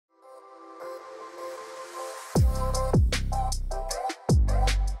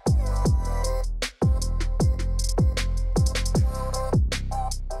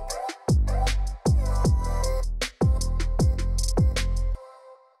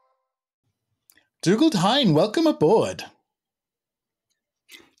Dougald Hine, welcome aboard.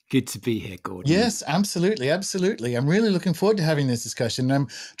 Good to be here, Gordon. Yes, absolutely, absolutely. I'm really looking forward to having this discussion. I'm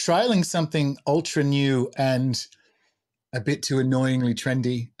trialing something ultra new and a bit too annoyingly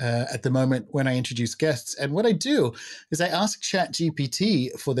trendy at the moment when I introduce guests. And what I do is I ask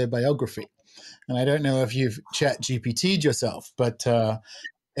ChatGPT for their biography. And I don't know if you've ChatGPT'd yourself, but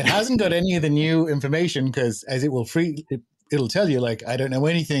it hasn't got any of the new information because as it'll tell you, like, I don't know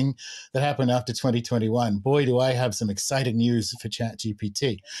anything that happened after 2021. Boy, do I have some exciting news for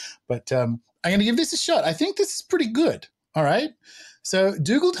ChatGPT. But I'm going to give this a shot. I think this is pretty good. All right. So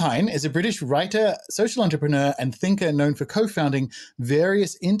Dougald Hine is a British writer, social entrepreneur, and thinker known for co-founding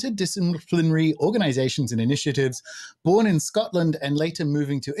various interdisciplinary organizations and initiatives. Born in Scotland and later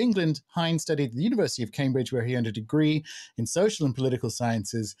moving to England, Hine studied at the University of Cambridge, where he earned a degree in social and political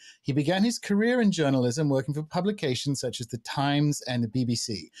sciences. He began his career in journalism, working for publications such as The Times and the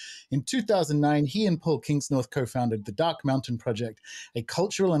BBC. In 2009, he and Paul Kingsnorth co-founded the Dark Mountain Project, a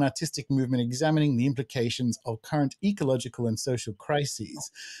cultural and artistic movement examining the implications of current ecological and social crises.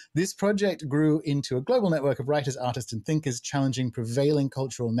 This project grew into a global network of writers, artists, and thinkers challenging prevailing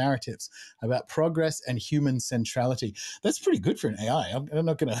cultural narratives about progress and human centrality. That's pretty good for an AI. I'm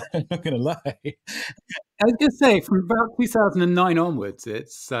not gonna lie. I was going to say, from about 2009 onwards,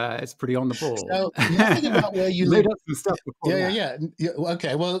 it's pretty on the ball. So nothing about where you live. Made up some stuff before that. Yeah.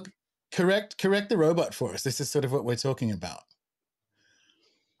 Okay, well, correct the robot for us. This is sort of what we're talking about.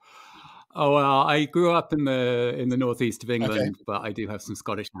 Oh well, I grew up in the northeast of England, Okay. but I do have some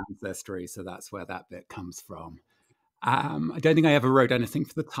Scottish ancestry, so that's where that bit comes from. I don't think I ever wrote anything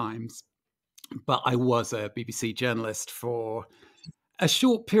for the Times, but I was a BBC journalist for a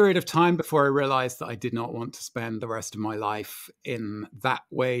short period of time before I realized that I did not want to spend the rest of my life in that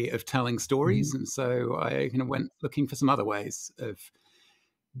way of telling stories. Mm-hmm. And so I went looking for some other ways of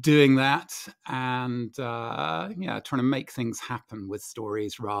doing that and trying to make things happen with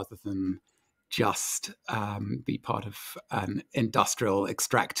stories rather than just be part of an industrial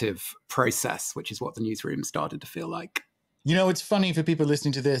extractive process, which is what the newsroom started to feel like. You know, it's funny for people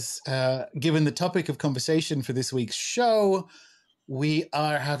listening to this, given the topic of conversation for this week's show, we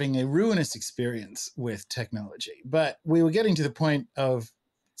are having a ruinous experience with technology. But we were getting to the point of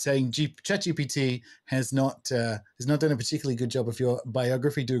saying ChatGPT has not done a particularly good job of your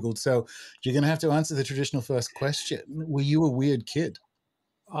biography, Dougald. So you're going to have to answer the traditional first question. Were you a weird kid?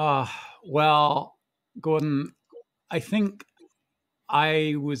 Well, Gordon, I think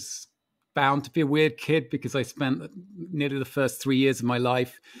I was bound to be a weird kid because I spent nearly the first 3 years of my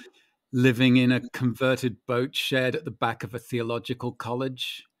life living in a converted boat shed at the back of a theological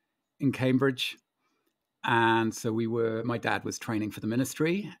college in Cambridge. And so my dad was training for the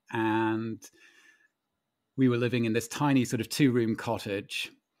ministry, and we were living in this tiny sort of 2-room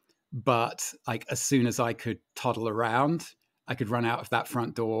cottage. But like as soon as I could toddle around, I could run out of that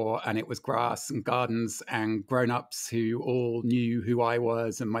front door and it was grass and gardens and grown-ups who all knew who I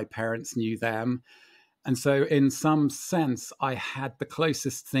was and my parents knew them. And so in some sense, I had the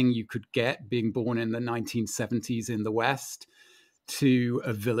closest thing you could get being born in the 1970s in the West to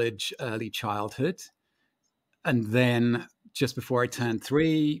a village early childhood. And then just before I turned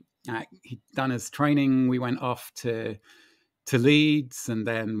 3, he'd done his training. We went off to Leeds, and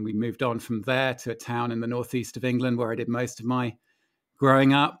then we moved on from there to a town in the northeast of England where I did most of my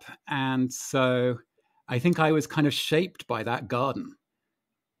growing up. And so I think I was kind of shaped by that garden.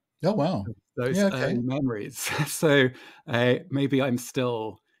 Oh, wow. Those early memories. So maybe I'm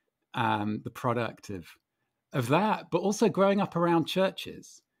still the product of that, but also growing up around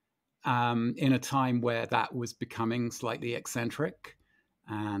churches in a time where that was becoming slightly eccentric.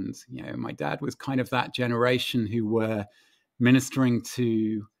 And, my dad was kind of that generation who were ministering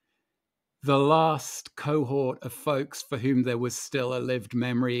to the last cohort of folks for whom there was still a lived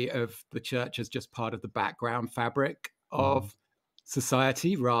memory of the church as just part of the background fabric of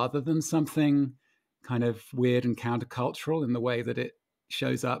society rather than something kind of weird and countercultural in the way that it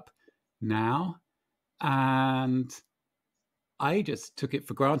shows up now. And I just took it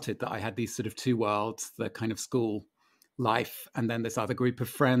for granted that I had these sort of two worlds, the kind of school life and then this other group of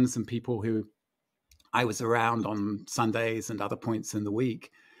friends and people who I was around on Sundays and other points in the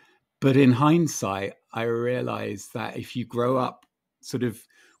week. But in hindsight, I realized that if you grow up sort of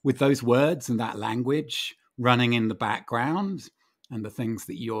with those words and that language running in the background and the things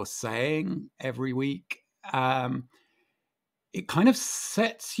that you're saying every week, it kind of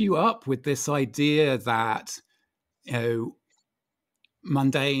sets you up with this idea that,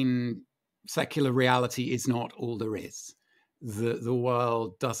 mundane secular reality is not all there is. The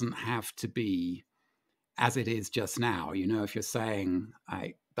world doesn't have to be as it is just now. If you're saying,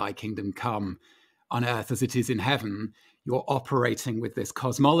 thy kingdom come, on earth as it is in heaven. You're operating with this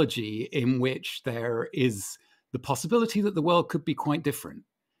cosmology in which there is the possibility that the world could be quite different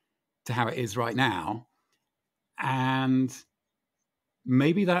to how it is right now. And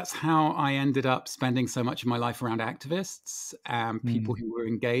maybe that's how I ended up spending so much of my life around activists and people who were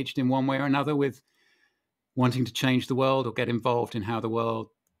engaged in one way or another with wanting to change the world or get involved in how the world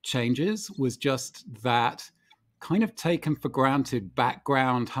changes, was just that kind of taken for granted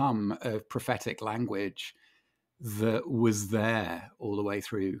background hum of prophetic language that was there all the way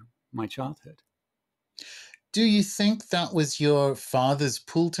through my childhood. Do you think that was your father's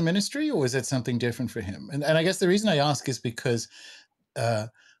pull to ministry, or was that something different for him? And I guess the reason I ask is because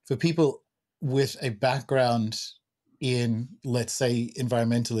for people with a background in, let's say,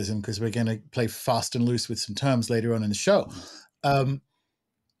 environmentalism, because we're going to play fast and loose with some terms later on in the show,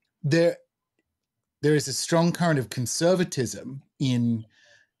 there is a strong current of conservatism in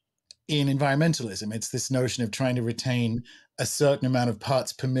environmentalism. It's this notion of trying to retain a certain amount of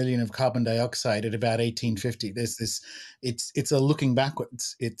parts per million of carbon dioxide at about 1850. There's this, it's a looking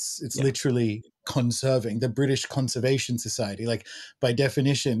backwards. It's literally conserving. The British Conservation Society, like by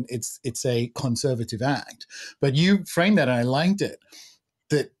definition, it's a conservative act. But you framed that, and I liked it,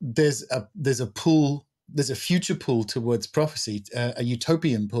 that there's a pull, there's a future pull towards prophecy, a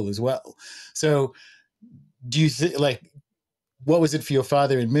utopian pull as well. So do you think, like, what was it for your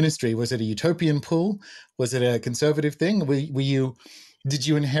father in ministry? Was it a utopian pull? Was it a conservative thing? Did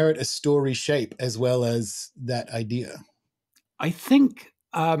you inherit a story shape as well as that idea? I think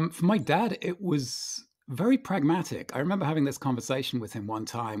for my dad, it was very pragmatic. I remember having this conversation with him one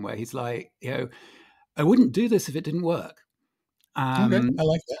time where he's like, I wouldn't do this if it didn't work. Okay, I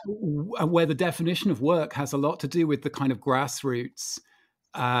like that. Where the definition of work has a lot to do with the kind of grassroots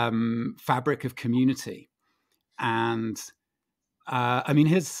fabric of community. And I mean,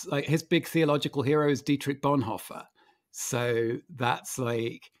 his big theological hero is Dietrich Bonhoeffer. So that's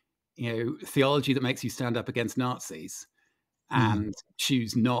like, theology that makes you stand up against Nazis and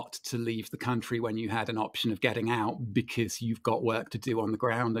choose not to leave the country when you had an option of getting out because you've got work to do on the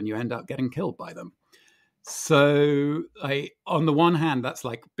ground and you end up getting killed by them. So on the one hand, that's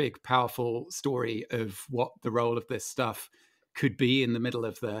like big, powerful story of what the role of this stuff could be in the middle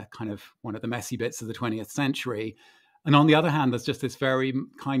of the kind of one of the messy bits of the 20th century. And on the other hand, there's just this very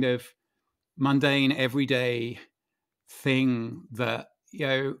kind of mundane, everyday thing that,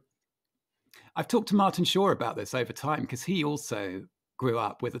 I've talked to Martin Shaw about this over time because he also grew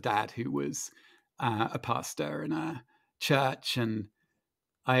up with a dad who was a pastor in a church. And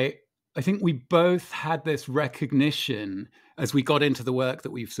I think we both had this recognition as we got into the work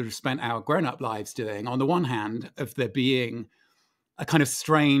that we've sort of spent our grown-up lives doing, on the one hand, of there being a kind of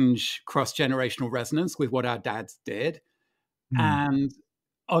strange cross-generational resonance with what our dads did. And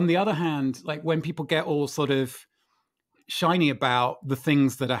on the other hand, like when people get all sort of shiny about the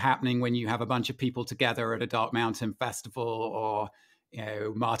things that are happening when you have a bunch of people together at a Dark Mountain festival, or,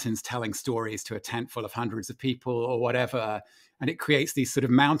 Martin's telling stories to a tent full of hundreds of people or whatever, and it creates these sort of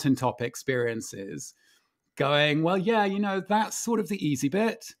mountaintop experiences, going, well, that's sort of the easy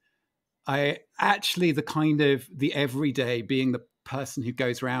bit. The kind of the everyday, being the person who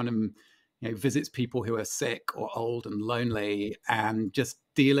goes around and visits people who are sick or old and lonely, and just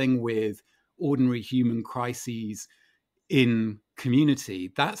dealing with ordinary human crises in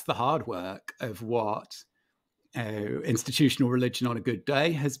community. That's the hard work of what institutional religion on a good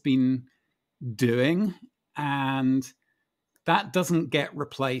day has been doing. And that doesn't get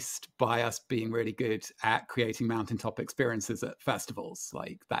replaced by us being really good at creating mountaintop experiences at festivals.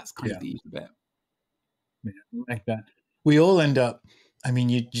 Like that's kind of the easy bit. Yeah, like that. We all end up, I mean,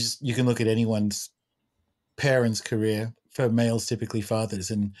 you can look at anyone's parents' career, for males, typically fathers,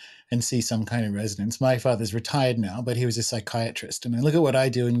 and see some kind of resonance. My father's retired now, but he was a psychiatrist. And I look at what I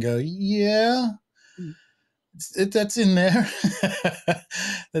do and go, that's in there.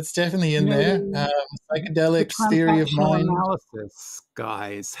 That's definitely in there. Psychedelics, the theory of mind. Analysis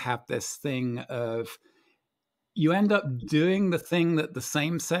guys have this thing of, you end up doing the thing that the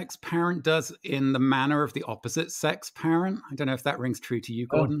same-sex parent does in the manner of the opposite-sex parent. I don't know if that rings true to you,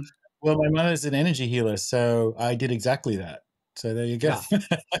 Gordon. Well, my mother's an energy healer, so I did exactly that. So there you go.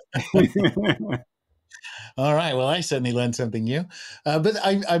 Yeah. All right. Well, I certainly learned something new. But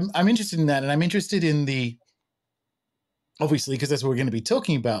I'm interested in that, and I'm interested in obviously, because that's what we're going to be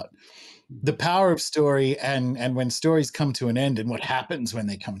talking about, the power of story, and when stories come to an end, and what happens when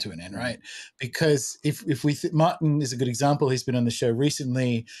they come to an end, right? Because if Martin is a good example. He's been on the show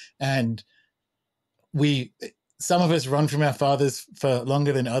recently, and some of us run from our fathers for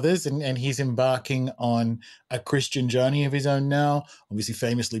longer than others, and he's embarking on a Christian journey of his own now. Obviously,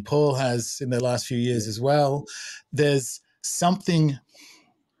 famously, Paul has in the last few years as well. There's something,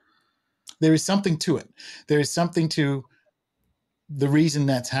 there is something to it. There is something to the reason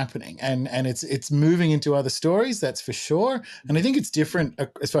that's happening, and it's moving into other stories, that's for sure. And I think it's different,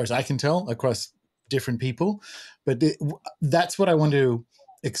 as far as I can tell, across different people. But that's what I want to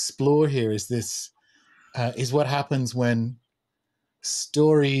explore here, is this is what happens when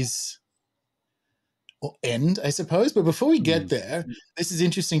stories end, I suppose. But before we get there, this is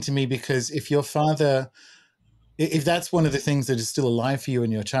interesting to me, because if your father, if that's one of the things that is still alive for you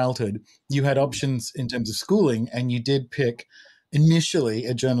in your childhood, you had options in terms of schooling, and you did pick initially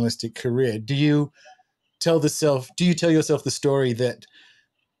a journalistic career. Do you tell yourself the story that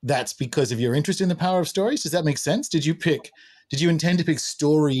that's because of your interest in the power of stories? Does that make sense? Did you intend to pick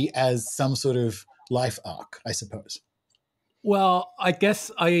story as some sort of life arc, I suppose? Well, I guess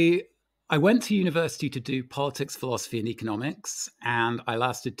I went to university to do politics, philosophy, and economics, and I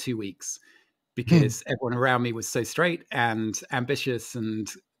lasted 2 weeks because everyone around me was so straight and ambitious and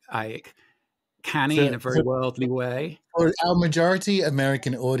canny in a very worldly way. For our majority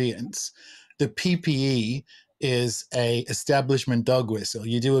American audience, the PPE is a establishment dog whistle.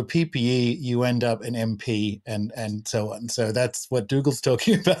 You do a PPE, you end up an MP, and so on. So that's what Dougald's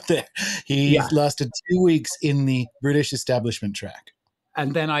talking about there. He lasted 2 weeks in the British establishment track.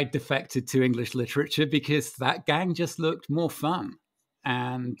 And then I defected to English literature because that gang just looked more fun.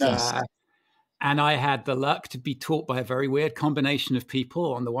 And Nice. and I had the luck to be taught by a very weird combination of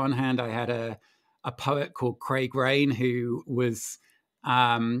people. On the one hand, I had a poet called Craig Raine, who was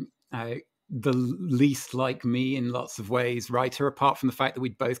the least like me in lots of ways writer, apart from the fact that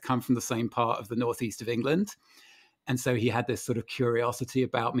we'd both come from the same part of the northeast of England. And so he had this sort of curiosity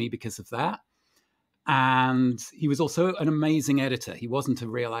about me because of that. And he was also an amazing editor. He wasn't a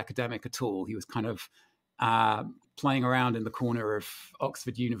real academic at all. He was kind of playing around in the corner of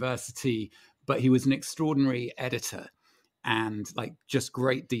Oxford University, but he was an extraordinary editor, and like just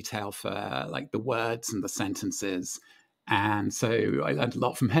great detail for like the words and the sentences. And so I learned a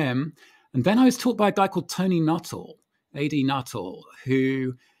lot from him. And then I was taught by a guy called Tony Nuttall, A.D. Nuttall,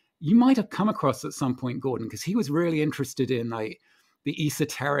 who you might have come across at some point, Gordon, because he was really interested in like the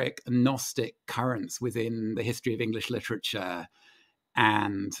esoteric and Gnostic currents within the history of English literature.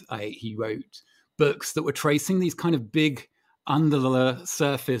 And he wrote books that were tracing these kind of big under the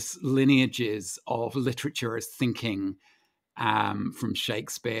surface lineages of literature as thinking, from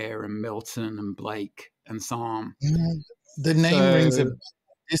Shakespeare and Milton and Blake and so on. The name rings a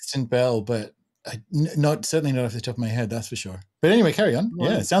distant bell, but certainly not off the top of my head, that's for sure. But anyway, carry on.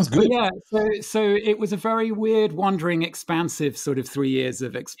 Yeah, it sounds good. So it was a very weird, wandering, expansive sort of 3 years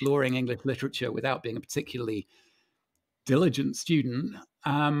of exploring English literature without being a particularly diligent student.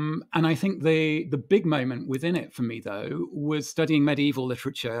 And I think the big moment within it for me, though, was studying medieval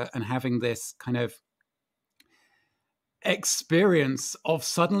literature and having this kind of experience of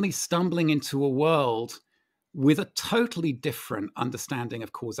suddenly stumbling into a world with a totally different understanding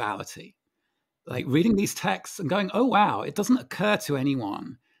of causality. Like reading these texts and going, oh, wow, it doesn't occur to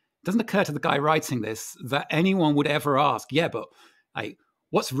anyone. It doesn't occur to the guy writing this that anyone would ever ask, yeah, but like,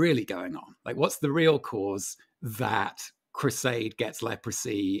 what's really going on? Like, what's the real cause that Crusade gets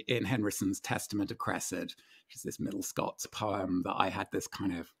leprosy in Henryson's Testament of Cressid, which is this Middle Scots poem that I had this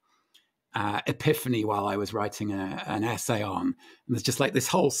kind of epiphany while I was writing an essay on. And there's just like this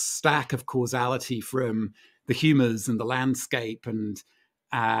whole stack of causality from the humors and the landscape and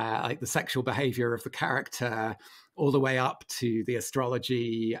like the sexual behavior of the character, all the way up to the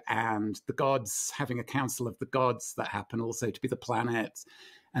astrology and the gods, having a council of the gods that happen also to be the planets,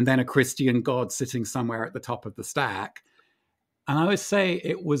 and then a Christian god sitting somewhere at the top of the stack. And I would say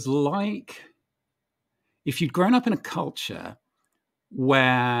it was like if you'd grown up in a culture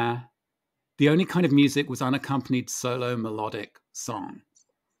where the only kind of music was unaccompanied solo melodic song.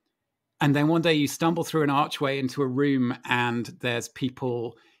 And then one day you stumble through an archway into a room and there's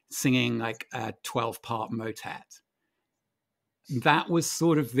people singing like a 12-part motet. That was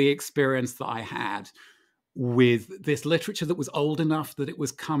sort of the experience that I had with this literature that was old enough that it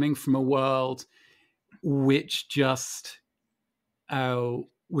was coming from a world which just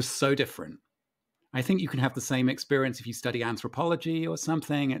was so different. I think you can have the same experience if you study anthropology or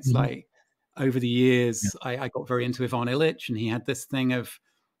something. It's like over the years, I got very into Ivan Illich, and he had this thing of,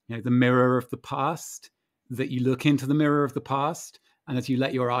 you know, the mirror of the past, that you look into the mirror of the past, and as you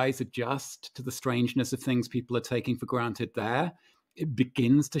let your eyes adjust to the strangeness of things people are taking for granted there, it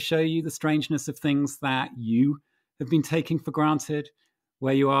begins to show you the strangeness of things that you have been taking for granted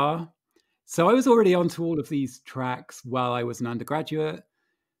where you are. So I was already onto all of these tracks while I was an undergraduate.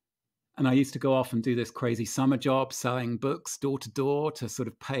 And I used to go off and do this crazy summer job selling books door to door to sort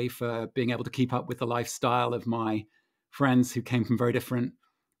of pay for being able to keep up with the lifestyle of my friends who came from very different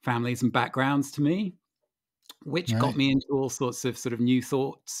families and backgrounds to me, which got Right. me into all sorts of sort of new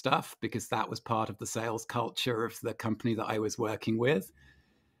thought stuff because that was part of the sales culture of the company that I was working with.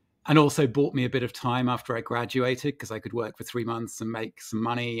 And also bought me a bit of time after I graduated because I could work for 3 months and make some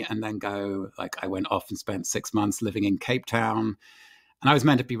money and then go, like, I went off and spent 6 months living in Cape Town. And I was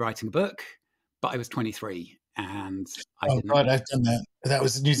meant to be writing a book, but I was 23 and I Oh didn't. God, I've done that. That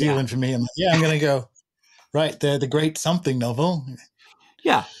was New Yeah. Zealand for me. I'm like, yeah, I'm going to go. Right. The great something novel.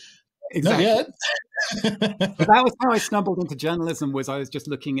 Yeah, Not exactly. yet. But that was how I stumbled into journalism. Was I was just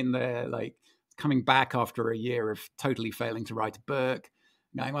looking in there, like coming back after a year of totally failing to write a book,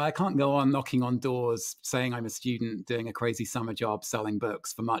 going, well, I can't go on knocking on doors saying I'm a student doing a crazy summer job selling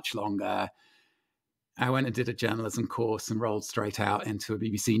books for much longer. I went and did a journalism course and rolled straight out into a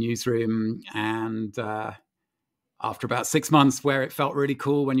BBC newsroom. And after about 6 months, where it felt really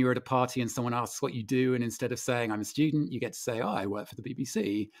cool when you were at a party and someone asks what you do, and instead of saying I'm a student, you get to say, oh, I work for the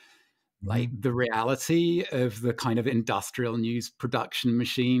BBC. Like Mhm. the reality of the kind of industrial news production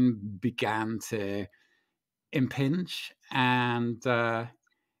machine began to impinge. And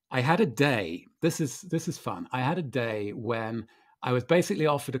I had a day. This is fun. I had a day when I was basically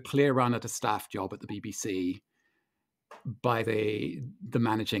offered a clear run at a staff job at the BBC by the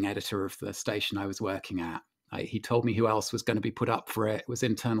managing editor of the station I was working at. He told me who else was going to be put up for it. It was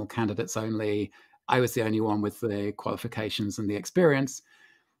internal candidates only. I was the only one with the qualifications and the experience.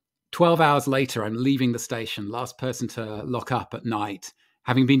 12 hours later, I'm leaving the station, last person to lock up at night,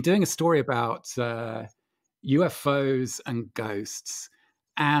 having been doing a story about UFOs and ghosts.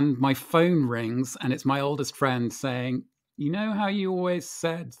 And my phone rings, and it's my oldest friend saying, you know how you always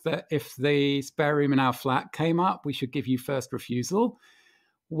said that if the spare room in our flat came up, we should give you first refusal?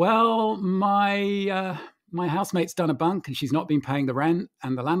 Well, my housemate's done a bunk and she's not been paying the rent,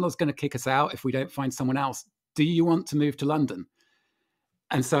 and the landlord's going to kick us out if we don't find someone else. Do you want to move to London?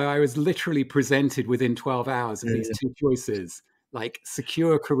 And so I was literally presented within 12 hours of these Yeah. two choices, like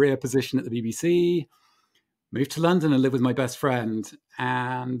secure career position at the BBC, move to London and live with my best friend.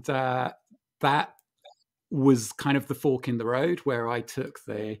 And that was kind of the fork in the road where I took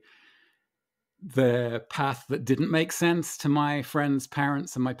the path that didn't make sense to my friends'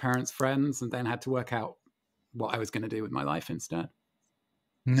 parents and my parents' friends, and then had to work out what I was going to do with my life instead.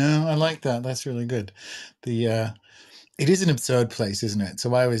 No, I like that. That's really good. The It is an absurd place, isn't it?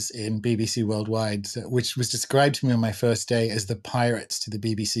 So I was in BBC Worldwide, which was described to me on my first day as the pirates to the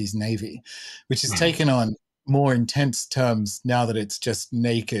BBC's Navy, which has taken on more intense terms now that it's just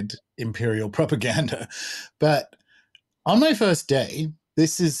naked imperial propaganda. But on my first day,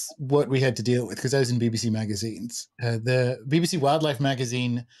 this is what we had to deal with because I was in BBC magazines. The BBC Wildlife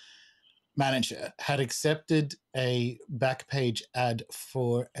magazine manager had accepted a back page ad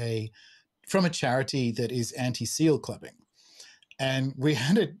from a charity that is anti-seal clubbing. And we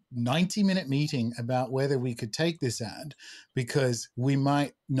had a 90-minute meeting about whether we could take this ad because we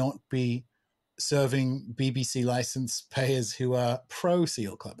might not be serving BBC license payers who are pro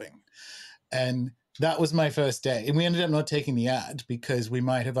seal clubbing. And that was my first day. And we ended up not taking the ad because we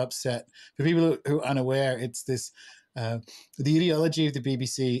might have upset. For people who are unaware, it's this the ideology of the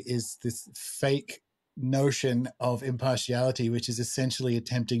BBC is this fake notion of impartiality, which is essentially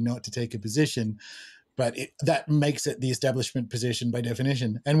attempting not to take a position, but that makes it the establishment position by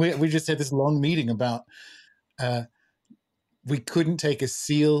definition. And we just had this long meeting about we couldn't take an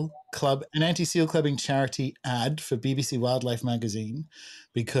anti-seal clubbing charity ad for BBC Wildlife magazine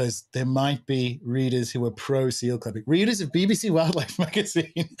because there might be readers who are pro-seal clubbing. Readers of BBC Wildlife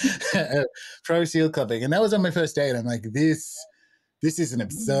magazine, pro-seal clubbing. And that was on my first day. And I'm like, this is an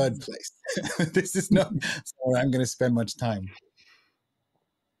absurd place. This is not where I'm going to spend much time.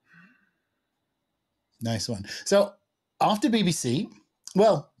 Nice one. So after BBC,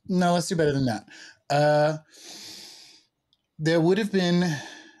 well, no, let's do better than that. There would have been.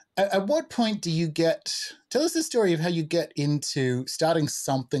 At what point do you tell us the story of how you get into starting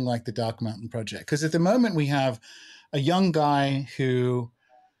something like the Dark Mountain Project? Because at the moment we have a young guy who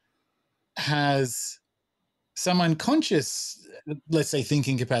has some unconscious, let's say,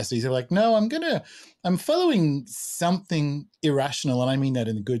 thinking capacities. They're like, no, I'm following something irrational. And I mean that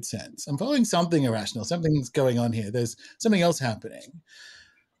in a good sense. I'm following something irrational. Something's going on here. There's something else happening.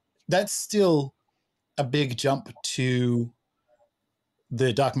 That's still a big jump to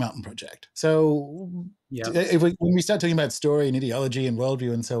the Dark Mountain Project. So Yeah. when we start talking about story and ideology and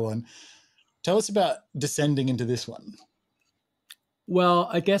worldview and so on, tell us about descending into this one. Well,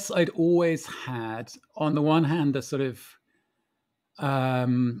 I guess I'd always had, on the one hand, a sort of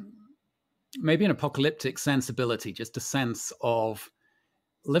um, maybe an apocalyptic sensibility, just a sense of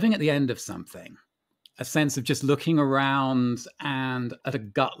living at the end of something, a sense of just looking around and at a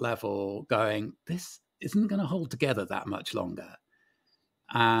gut level going, this isn't going to hold together that much longer.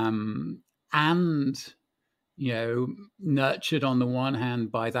 And nurtured on the one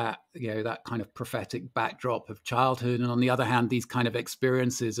hand by that, that kind of prophetic backdrop of childhood, and on the other hand, these kind of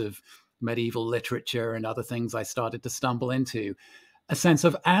experiences of medieval literature and other things I started to stumble into, a sense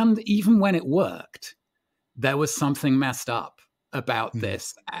of, and even when it worked, there was something messed up about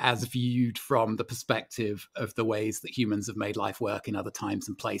this as viewed from the perspective of the ways that humans have made life work in other times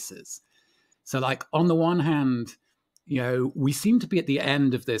and places. So, like, on the one hand, we seem to be at the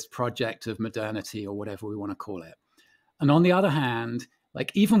end of this project of modernity, or whatever we want to call it. And on the other hand,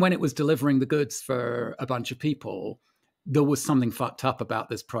 like, even when it was delivering the goods for a bunch of people, there was something fucked up about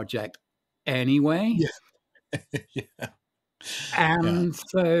this project anyway. Yeah. Yeah. And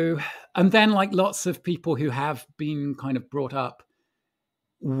so, and then, like, lots of people who have been kind of brought up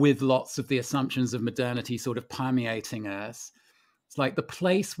with lots of the assumptions of modernity sort of permeating us. It's like the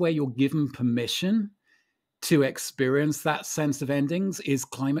place where you're given permission to experience that sense of endings is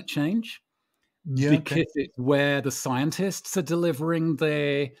climate change, because it's where the scientists are delivering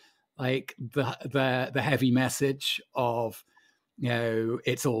the heavy message of,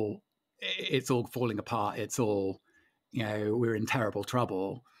 it's all falling apart, it's all, we're in terrible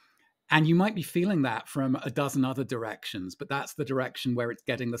trouble. And you might be feeling that from a dozen other directions, but that's the direction where it's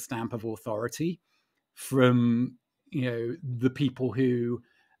getting the stamp of authority from, the people who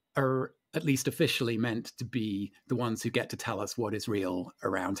are at least officially meant to be the ones who get to tell us what is real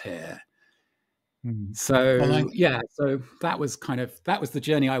around here. So so that was the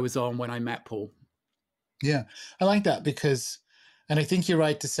journey I was on when I met Paul. Yeah, I like that because, and I think you're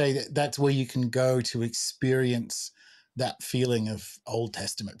right to say that that's where you can go to experience that feeling of Old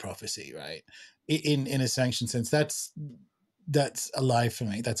Testament prophecy, right? In a sanctioned sense, that's alive for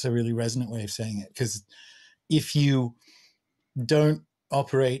me. That's a really resonant way of saying it, because if you don't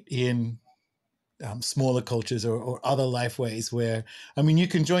operate in smaller cultures or other life ways where, I mean, you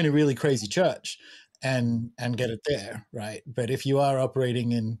can join a really crazy church and get it there, right? But if you are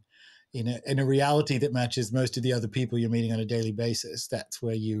operating in a reality that matches most of the other people you're meeting on a daily basis, that's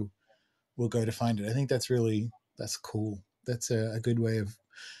where you will go to find it. I think that's cool. That's a good way of,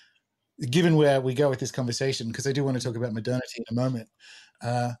 given where we go with this conversation, because I do want to talk about modernity in a moment.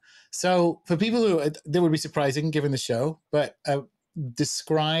 So for people who, that would be surprising given the show, but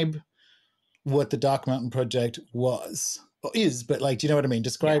describe what the Dark Mountain Project was or is, but like, do you know what I mean?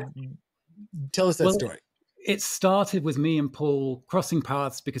 Tell us that story. It started with me and Paul crossing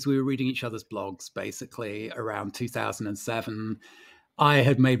paths because we were reading each other's blogs, basically around 2007. I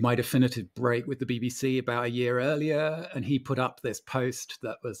had made my definitive break with the BBC about a year earlier, and he put up this post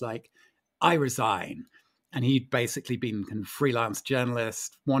that was like, I resign. And he'd basically been kind of freelance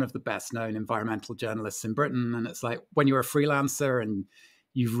journalist, one of the best known environmental journalists in Britain. And it's like, when you're a freelancer and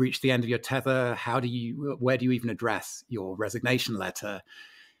you've reached the end of your tether, where do you even address your resignation letter?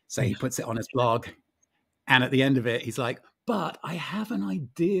 So he puts it on his blog. And at the end of it, he's like, but I have an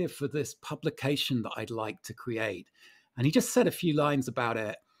idea for this publication that I'd like to create. And he just said a few lines about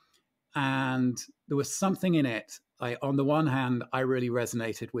it. And there was something in it. On the one hand, I really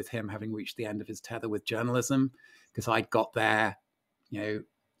resonated with him having reached the end of his tether with journalism, because I'd got there,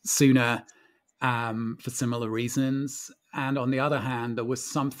 sooner for similar reasons. And on the other hand, there was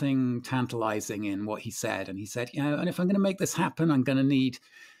something tantalizing in what he said. And he said, and if I'm going to make this happen, I'm going to need,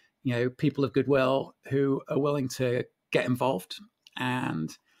 people of goodwill who are willing to get involved.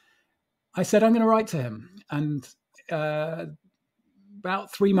 And I said, I'm going to write to him. And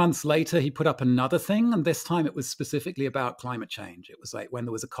about 3 months later, he put up another thing. And this time it was specifically about climate change. It was like when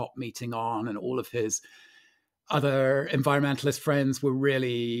there was a COP meeting on, and all of his other environmentalist friends were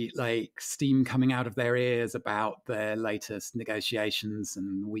really like steam coming out of their ears about their latest negotiations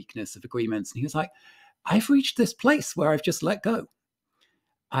and weakness of agreements. And he was like, I've reached this place where I've just let go.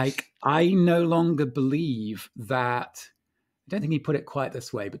 I no longer believe that, I don't think he put it quite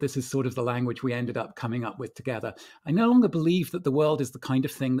this way, but this is sort of the language we ended up coming up with together. I no longer believe that the world is the kind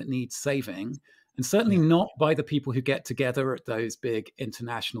of thing that needs saving, and certainly not by the people who get together at those big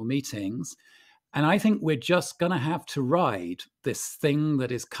international meetings. And I think we're just going to have to ride this thing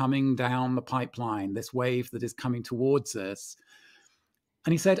that is coming down the pipeline, this wave that is coming towards us.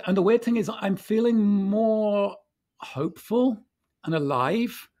 And he said, and the weird thing is, I'm feeling more hopeful and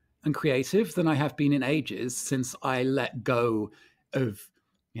alive and creative than I have been in ages since I let go of,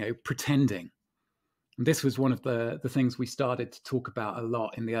 pretending. And this was one of the things we started to talk about a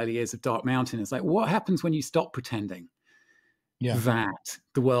lot in the early years of Dark Mountain. Is like, what happens when you stop pretending that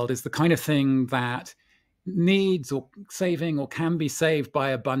the world is the kind of thing that needs or saving or can be saved by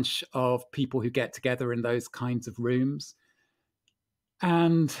a bunch of people who get together in those kinds of rooms?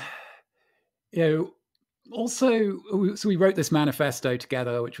 And, also, so we wrote this manifesto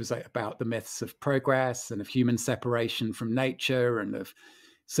together, which was about the myths of progress and of human separation from nature and of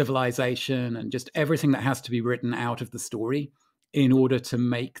civilization and just everything that has to be written out of the story in order to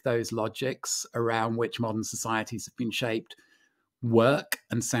make those logics around which modern societies have been shaped work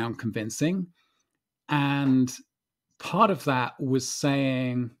and sound convincing. And part of that was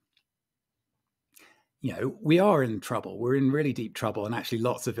saying, we are in trouble. We're in really deep trouble. And actually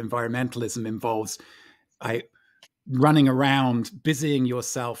lots of environmentalism involves running around, busying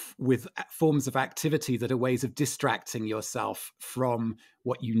yourself with forms of activity that are ways of distracting yourself from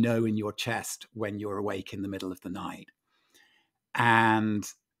what you know in your chest when you're awake in the middle of the night. And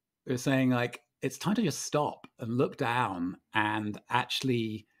we're saying, like, it's time to just stop and look down and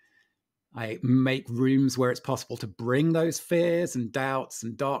actually make rooms where it's possible to bring those fears and doubts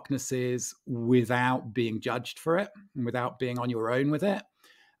and darknesses without being judged for it and without being on your own with it.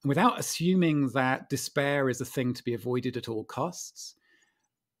 And without assuming that despair is a thing to be avoided at all costs,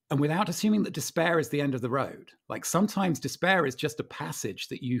 and without assuming that despair is the end of the road. Like, sometimes despair is just a passage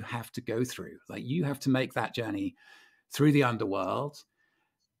that you have to go through. Like, you have to make that journey through the underworld.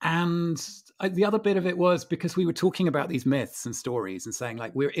 And the other bit of it was because we were talking about these myths and stories and saying,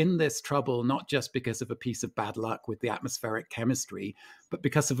 like, we're in this trouble not just because of a piece of bad luck with the atmospheric chemistry, but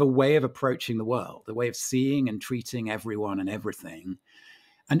because of a way of approaching the world, a way of seeing and treating everyone and everything.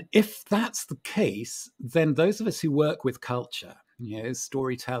 And if that's the case, then those of us who work with culture,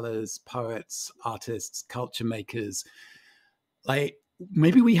 storytellers, poets, artists, culture makers, like,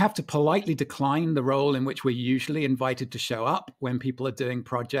 maybe we have to politely decline the role in which we're usually invited to show up when people are doing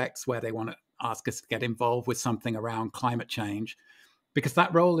projects where they want to ask us to get involved with something around climate change, because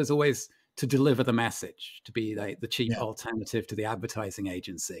that role is always to deliver the message, to be the cheap alternative to the advertising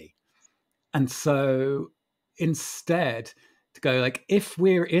agency. And so instead, to go, like, if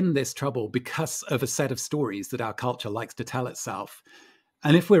we're in this trouble because of a set of stories that our culture likes to tell itself,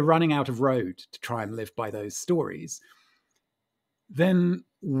 and if we're running out of road to try and live by those stories, then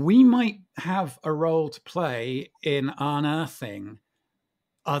we might have a role to play in unearthing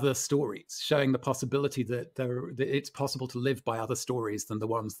other stories, showing the possibility that it's possible to live by other stories than the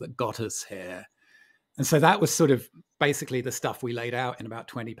ones that got us here. And so that was sort of basically the stuff we laid out in about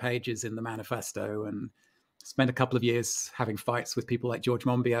 20 pages in the manifesto, and spent a couple of years having fights with people like George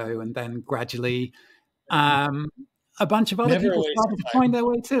Monbiot, and then gradually a bunch of other people started to find their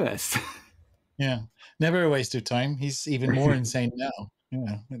way to us. Yeah, never a waste of time. He's even more insane now.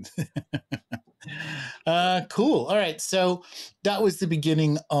 Cool. All right. So that was the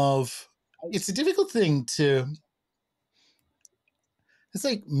beginning of. It's a difficult thing to. It's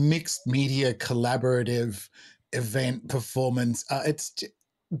like mixed media, collaborative event performance. It's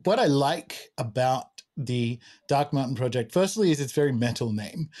what I like about the Dark Mountain Project. Firstly, is its very metal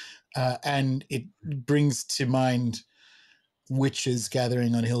name, and it brings to mind witches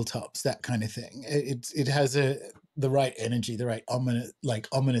gathering on hilltops, that kind of thing. It has the right energy, the right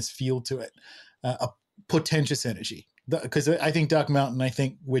ominous feel to it, a portentous energy. Because I think Dark Mountain, I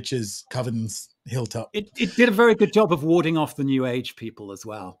think witches, covens, hilltop. It did a very good job of warding off the New Age people as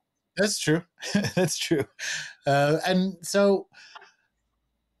well. That's true. That's true. And so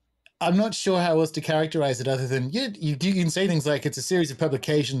I'm not sure how else to characterize it other than you can say things like it's a series of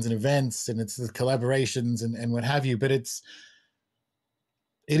publications and events and it's the collaborations and what have you, but it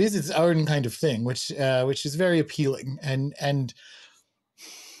is its own kind of thing, which is very appealing. And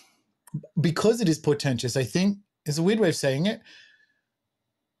because it is portentous, I think it's a weird way of saying it,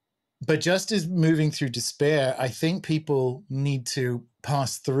 but just as moving through despair, I think people need to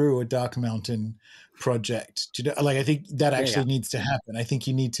pass through a Dark Mountain project. I think that actually needs to happen. I think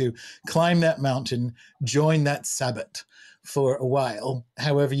you need to climb that mountain, join that Sabbath for a while,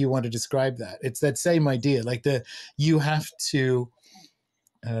 however you want to describe that. It's that same idea. Like you have to.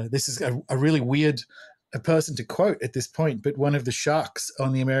 This is a really weird person to quote at this point, but one of the sharks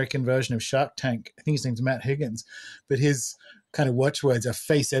on the American version of Shark Tank, I think his name's Matt Higgins, but his kind of watchwords are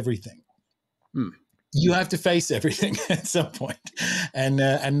face everything. You have to face everything at some point. And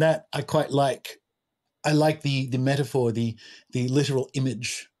that I quite like. I like the metaphor, the literal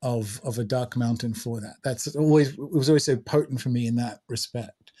image of a dark mountain for that. It was always so potent for me in that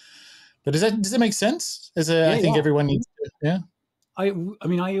respect. But does that make sense? I think everyone needs to, I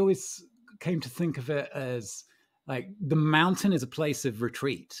mean, I always came to think of it as like the mountain is a place of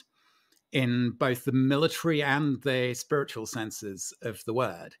retreat. in both the military and the spiritual senses of the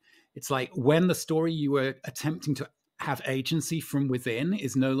word. It's like when the story you were attempting to have agency from within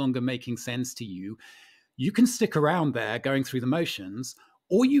is no longer making sense to you, you can stick around there going through the motions,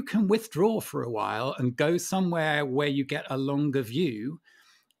 or you can withdraw for a while and go somewhere where you get a longer view.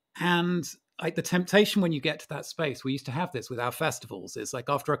 And like the temptation when you get to that space, we used to have this with our festivals. It's like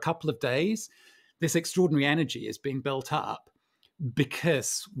after a couple of days, this extraordinary energy is being built up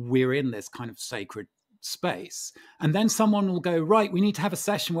because we're in this kind of sacred space. And then someone will go, right, we need to have a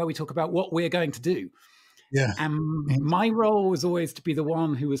session where we talk about what we're going to do. Yeah. And my role was always to be the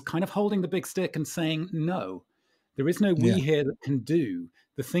one who was kind of holding the big stick and saying, no, there is no we here that can do.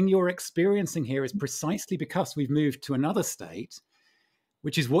 The thing you're experiencing here is precisely because we've moved to another state,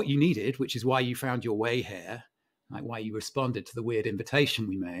 which is what you needed, which is why you found your way here, like why you responded to the weird invitation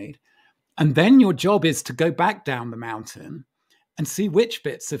we made. And then your job is to go back down the mountain and see which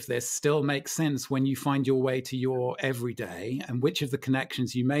bits of this still make sense when you find your way to your everyday, and which of the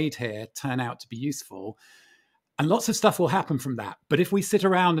connections you made here turn out to be useful. And lots of stuff will happen from that. But if we sit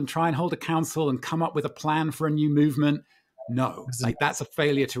around and try and hold a council and come up with a plan for a new movement, no, like that's a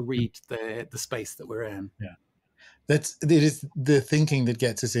failure to read the space that we're in. Yeah. It is the thinking that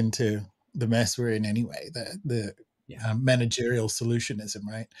gets us into the mess we're in anyway, the managerial solutionism,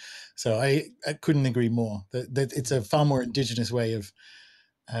 right? So I couldn't agree more that it's a far more indigenous way of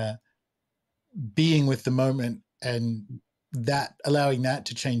being with the moment, and that allowing that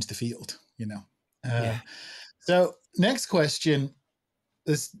to change the field, you know. So next question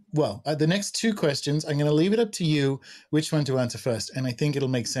is, the next two questions, I'm going to leave it up to you which one to answer first, and I think it'll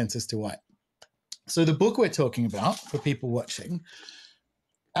make sense as to why. So the book we're talking about, for people watching,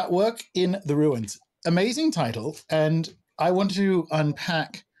 At Work in the Ruins, amazing title. And I want to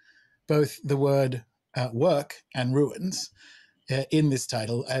unpack both the word work and ruins in this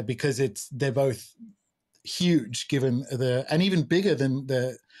title because they're both huge, given and even bigger than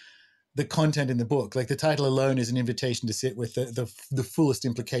the content in the book. Like the title alone is an invitation to sit with the fullest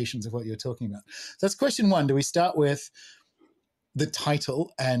implications of what you're talking about. So that's question one. Do we start with the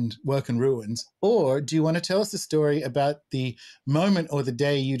title and Work and Ruins, or do you want to tell us the story about the moment or the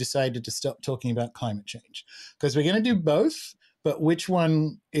day you decided to stop talking about climate change? Because we're going to do both, but which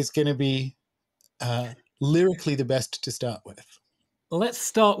one is going to be lyrically the best to start with? Let's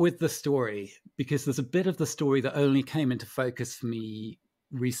start with the story, because there's a bit of the story that only came into focus for me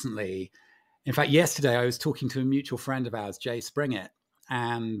recently. In fact, yesterday I was talking to a mutual friend of ours, Jay Springett,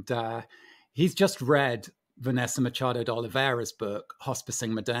 and he's just read Vanessa Machado de Oliveira's book, Hospicing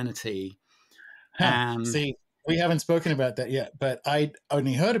Modernity. And see, we haven't spoken about that yet, but I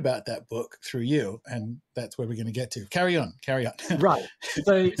only heard about that book through you, and that's where we're going to get to. Carry on. Right.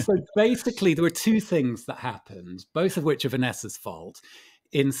 So basically, there were two things that happened, both of which are Vanessa's fault,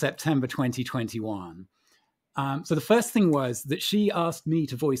 in September 2021. So the first thing was that she asked me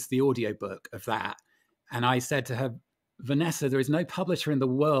to voice the audiobook of that. And I said to her, Vanessa, there is no publisher in the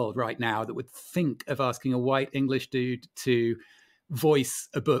world right now that would think of asking a white English dude to voice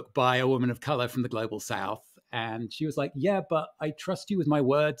a book by a woman of color from the global south. And she was like, yeah, but I trust you with my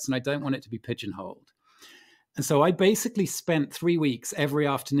words and I don't want it to be pigeonholed. And so I basically spent 3 weeks every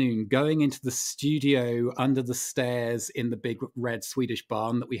afternoon going into the studio under the stairs in the big red Swedish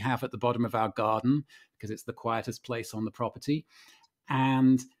barn that we have at the bottom of our garden, because it's the quietest place on the property,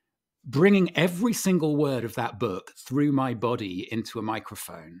 and bringing every single word of that book through my body into a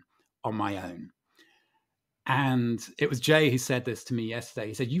microphone on my own. And it was Jay who said this to me yesterday.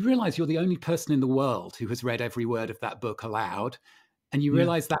 He said, you realize you're the only person in the world who has read every word of that book aloud. And you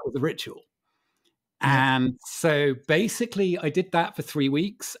realize that was a ritual. And so basically I did that for 3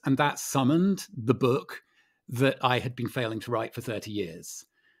 weeks, and that summoned the book that I had been failing to write for 30 years.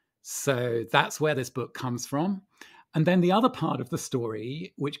 So that's where this book comes from. And then the other part of the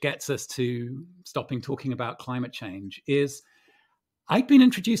story, which gets us to stopping talking about climate change, is I'd been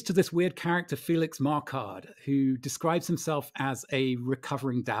introduced to this weird character, Felix Marquardt, who describes himself as a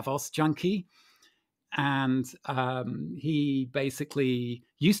recovering Davos junkie. And he basically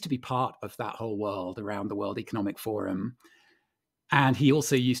used to be part of that whole world around the World Economic Forum. And he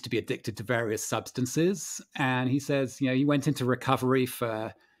also used to be addicted to various substances. And he says, he went into recovery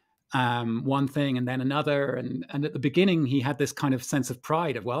for one thing and then another. And at the beginning, he had this kind of sense of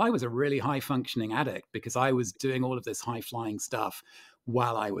pride of, well, I was a really high functioning addict because I was doing all of this high flying stuff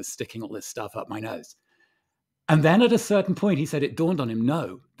while I was sticking all this stuff up my nose. And then at a certain point, he said it dawned on him,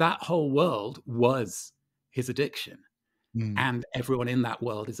 no, that whole world was his addiction. And everyone in that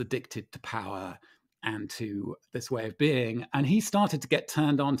world is addicted to power and to this way of being. And he started to get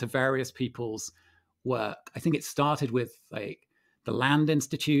turned on to various people's work. I think it started with like the Land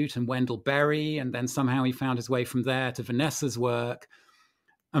Institute and Wendell Berry. And then somehow he found his way from there to Vanessa's work.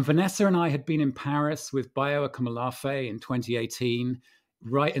 And Vanessa and I had been in Paris with Bayo Akomolafe in 2018,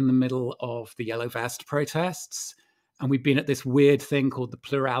 right in the middle of the Yellow Vest protests. And we'd been at this weird thing called the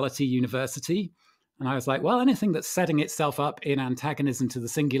Plurality University. And I was like, well, anything that's setting itself up in antagonism to the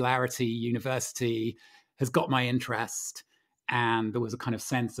Singularity University has got my interest. And there was a kind of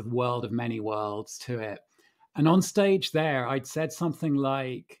sense of world of many worlds to it. And on stage there, I'd said something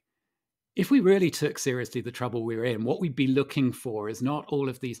like, if we really took seriously the trouble we're in, what we'd be looking for is not all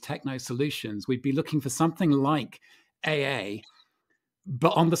of these techno solutions. We'd be looking for something like AA,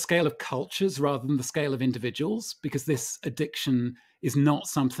 but on the scale of cultures rather than the scale of individuals, because this addiction is not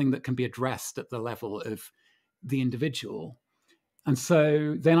something that can be addressed at the level of the individual. And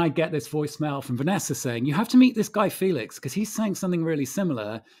so then I get this voicemail from Vanessa saying, you have to meet this guy, Felix, because he's saying something really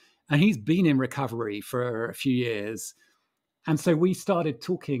similar. And he's been in recovery for a few years. And so we started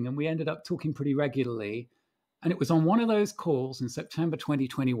talking, and we ended up talking pretty regularly. And it was on one of those calls in September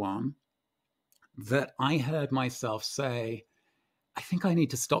 2021 that I heard myself say, I think I need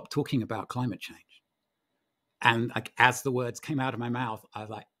to stop talking about climate change. And like, as the words came out of my mouth, I was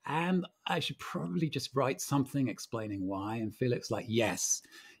like, and I should probably just write something explaining why. And Felix like, yes,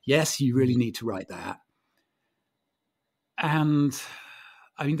 you really need to write that. And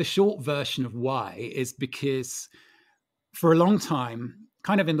I mean, the short version of why is because for a long time,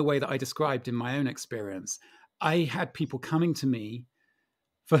 kind of in the way that I described in my own experience, I had people coming to me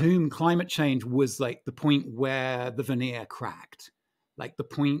for whom climate change was like the point where the veneer cracked, like the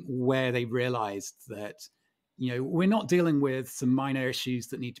point where they realized that, you know, we're not dealing with some minor issues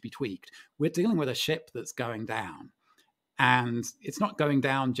that need to be tweaked. We're dealing with a ship that's going down. And it's not going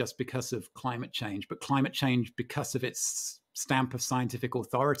down just because of climate change, but climate change, because of its stamp of scientific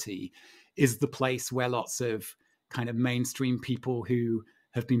authority, is the place where lots of kind of mainstream people who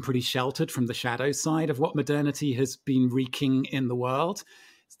have been pretty sheltered from the shadow side of what modernity has been wreaking in the world,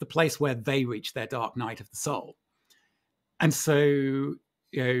 it's the place where they reach their dark night of the soul. And so, you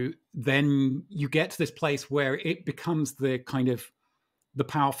know, then you get to this place where it becomes the kind of the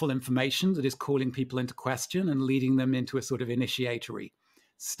powerful information that is calling people into question and leading them into a sort of initiatory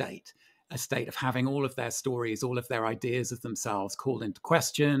state, a state of having all of their stories, all of their ideas of themselves called into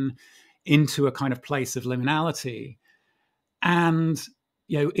question, into a kind of place of liminality. And,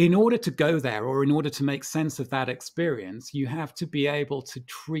 you know, in order to go there, or in order to make sense of that experience, you have to be able to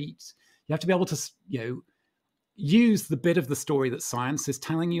you have to be able to, you know, use the bit of the story that science is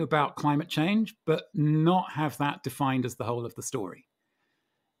telling you about climate change, but not have that defined as the whole of the story.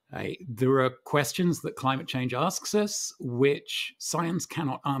 There are questions that climate change asks us, which science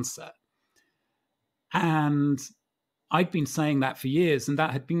cannot answer. And I'd been saying that for years, and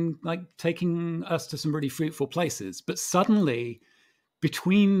that had been like taking us to some really fruitful places. But suddenly,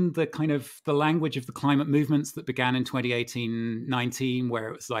 between the kind of the language of the climate movements that began in 2018-19, where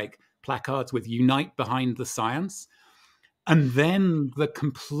it was like placards with "Unite behind the science," and then the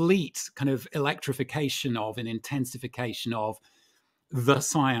complete kind of electrification of and intensification of the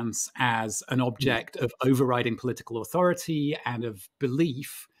science as an object of overriding political authority and of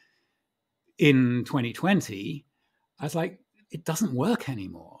belief in 2020, I was like, it doesn't work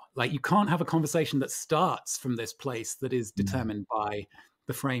anymore. Like, you can't have a conversation that starts from this place that is determined by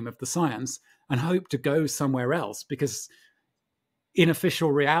the frame of the science and hope to go somewhere else, because in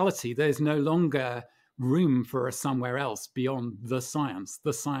official reality, there's no longer room for a somewhere else beyond the science.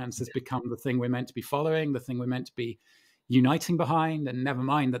 The science has become the thing we're meant to be following, the thing we're meant to be uniting behind, and never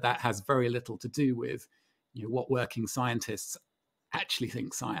mind that that has very little to do with, you know, what working scientists actually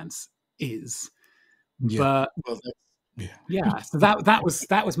think science is. Yeah. But Well, yeah, so that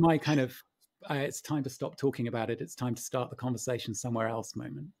was my kind of it's time to stop talking about it, it's time to start the conversation somewhere else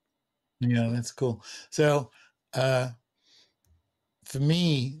moment. Yeah, that's cool. So for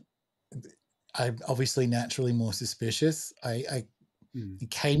me, I'm obviously naturally more suspicious. I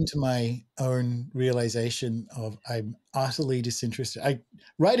came to my own realization of I'm utterly disinterested. I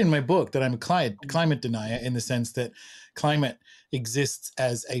write in my book that I'm a climate denier, in the sense that climate exists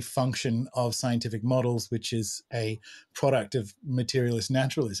as a function of scientific models, which is a product of materialist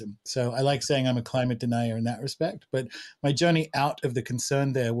naturalism. So I like saying I'm a climate denier in that respect. But my journey out of the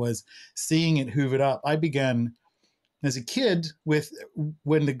concern there was seeing it hoovered up. I began as a kid with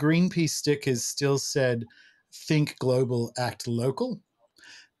when the Greenpeace stickers still said, "Think global, act local."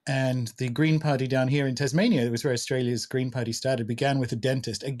 And the Green Party down here in Tasmania, it was where Australia's Green Party started, began with a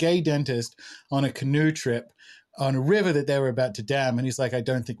gay dentist on a canoe trip on a river that they were about to dam. And he's like, "I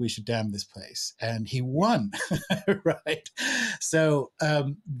don't think we should dam this place." And he won, right? So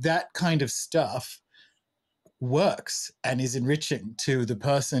that kind of stuff works and is enriching to the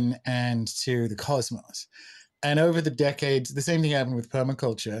person and to the cosmos. And over the decades, the same thing happened with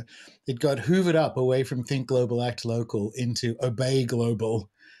permaculture. It got hoovered up away from think global, act local into obey global.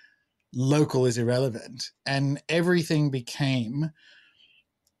 Local is irrelevant. And everything became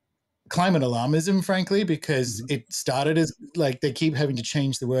climate alarmism, frankly, because it started as like they keep having to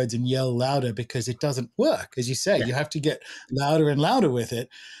change the words and yell louder because it doesn't work. As you say, you have to get louder and louder with it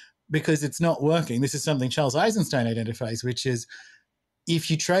because it's not working. This is something Charles Eisenstein identifies, which is if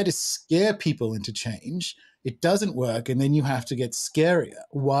you try to scare people into change, it doesn't work, and then you have to get scarier.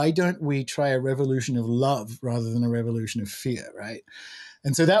 Why don't we try a revolution of love rather than a revolution of fear, right?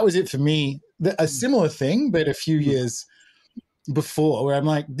 And so that was it for me. A similar thing, but a few years before, where I'm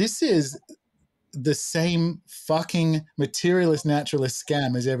like, this is the same fucking materialist naturalist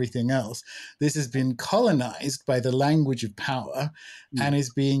scam as everything else. This has been colonized by the language of power and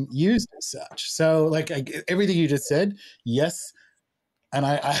is being used as such. So like everything you just said, yes. And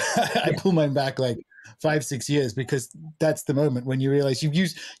I pull mine back like 5-6 years because that's the moment when you realize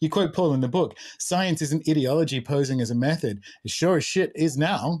you quote Paul in the book, science isn't ideology posing as a method. It sure as shit is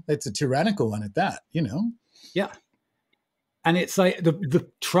now. It's a tyrannical one at that, you know? Yeah. And it's like the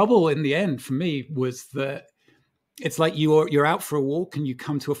trouble in the end for me was that it's like you're out for a walk and you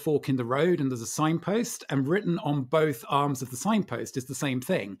come to a fork in the road and there's a signpost, and written on both arms of the signpost is the same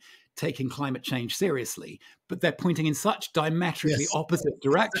thing, taking climate change seriously. But they're pointing in such diametrically opposite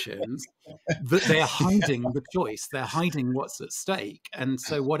directions that they're hiding the choice. They're hiding what's at stake. And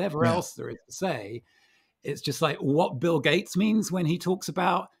so whatever else there is to say, it's just like what Bill Gates means when he talks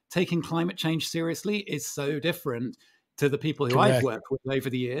about taking climate change seriously is so different to the people who I've worked with over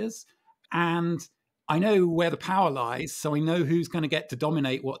the years. And I know where the power lies, so I know who's going to get to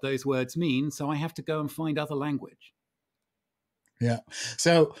dominate what those words mean. So I have to go and find other language. Yeah.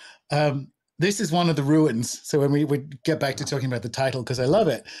 So this is one of the ruins. So when we get back to talking about the title, because I love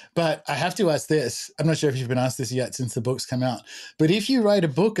it, but I have to ask this. I'm not sure if you've been asked this yet since the book's come out, but if you write a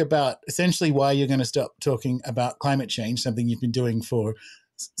book about essentially why you're going to stop talking about climate change, something you've been doing for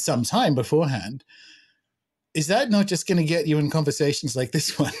some time beforehand, is that not just going to get you in conversations like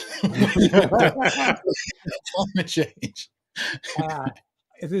this one? Climate change.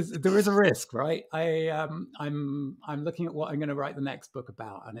 There is a risk, right? I'm looking at what I'm going to write the next book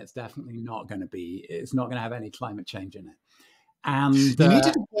about, and it's definitely not going to have any climate change in it. And you need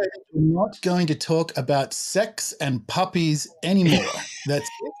to declare that you're not going to talk about sex and puppies anymore. That's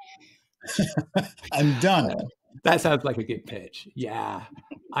it. I'm done. That sounds like a good pitch. Yeah.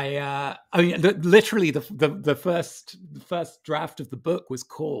 I mean, literally the first draft of the book was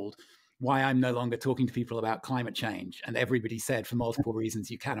called "Why I'm No Longer Talking to People About Climate Change," and everybody said for multiple reasons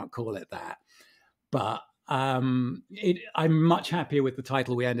you cannot call it that. But I'm much happier with the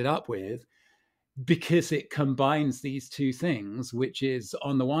title we ended up with because it combines these two things, which is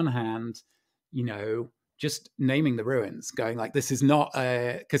on the one hand, just naming the ruins, going like, this is not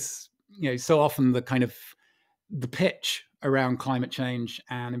because so often the pitch around climate change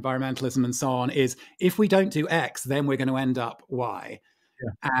and environmentalism and so on is if we don't do X, then we're going to end up Y.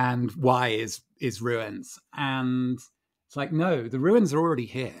 Yeah. And Y is ruins. And it's like, no, the ruins are already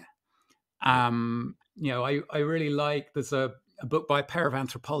here. I really like, there's a book by a pair of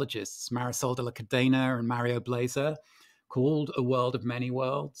anthropologists, Marisol de la Cadena and Mario Blazer, called A World of Many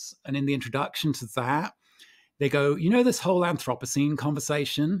Worlds. And in the introduction to that, they go, this whole Anthropocene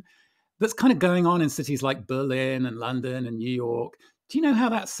conversation that's kind of going on in cities like Berlin and London and New York. Do you know how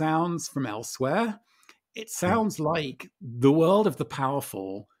that sounds from elsewhere? It sounds like the world of the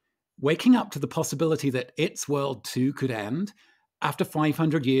powerful waking up to the possibility that its world too could end after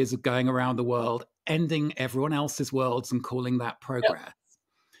 500 years of going around the world, ending everyone else's worlds and calling that progress. Yep.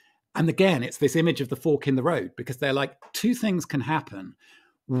 And again, it's this image of the fork in the road, because they're like, two things can happen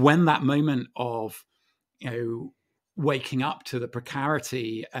when that moment of, waking up to the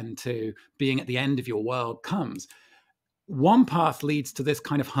precarity and to being at the end of your world comes. One path leads to this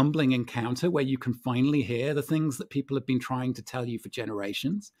kind of humbling encounter where you can finally hear the things that people have been trying to tell you for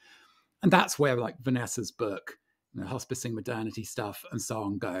generations. And that's where like Vanessa's book, hospicing modernity stuff and so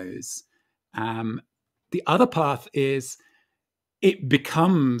on goes. The other path is it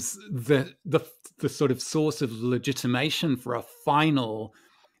becomes the sort of source of legitimation for a final,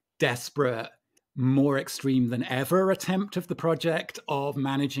 desperate, more extreme than ever attempt of the project of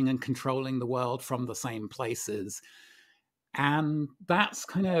managing and controlling the world from the same places. And that's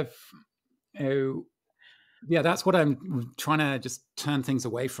kind of, that's what I'm trying to just turn things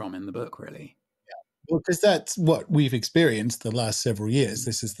away from in the book, really. Well, because that's what we've experienced the last several years.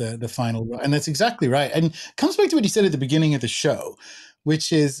 This is the final, and that's exactly right. And it comes back to what you said at the beginning of the show,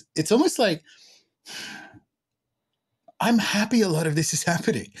 which is it's almost like I'm happy a lot of this is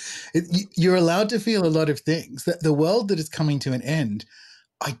happening. You're allowed to feel a lot of things. That the world that is coming to an end,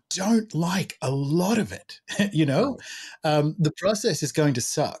 I don't like a lot of it. You know, Right. the process is going to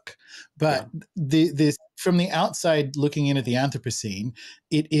suck. Yeah. But this, from the outside looking in at the Anthropocene,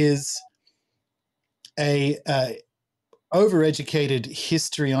 it is a overeducated,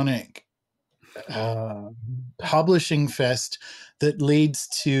 histrionic publishing fest that leads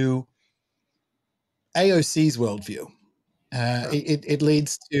to AOC's worldview. Right. It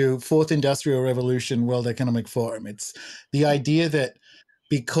leads to Fourth Industrial Revolution, World Economic Forum. It's the idea that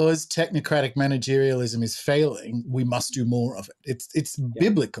because technocratic managerialism is failing, we must do more of it. It's Yeah.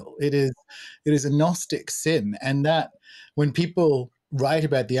 biblical. It is a Gnostic sin, and that when people write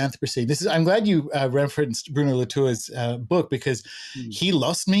about the Anthropocene, this is. I'm glad you referenced Bruno Latour's book, because Mm. he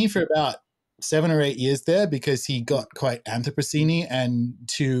lost me for about 7 or 8 years there, because he got quite Anthropocene and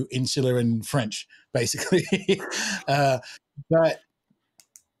too insular and French, basically. But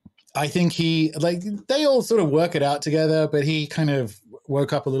I think he, like, they all sort of work it out together, but he kind of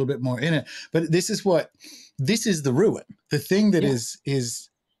woke up a little bit more in it. But this is the ruin. The thing that Yeah.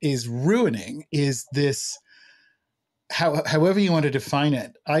 is ruining is this, however you want to define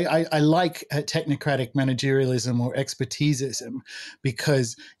it. I like technocratic managerialism or expertisism,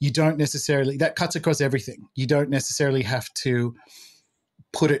 because you don't necessarily, that cuts across everything. You don't necessarily have to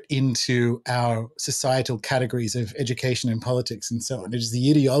put it into our societal categories of education and politics and so on. It is the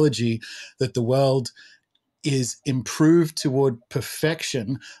ideology that the world is improved toward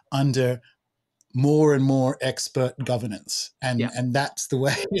perfection under more and more expert governance. And, Yeah. and that's the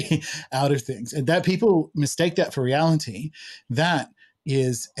way out of things. And that people mistake that for reality, that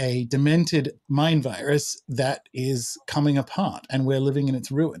is a demented mind virus that is coming apart, and we're living in its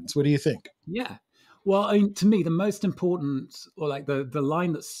ruins. What do you think? Yeah. Well, I mean, to me, the most important, or like the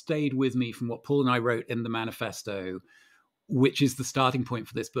line that stayed with me from what Paul and I wrote in the manifesto, which is the starting point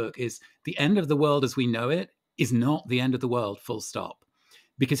for this book, is the end of the world as we know it is not the end of the world, full stop.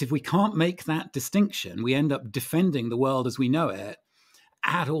 Because if we can't make that distinction, we end up defending the world as we know it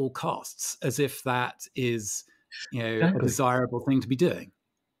at all costs, as if that is, a Exactly. desirable thing to be doing.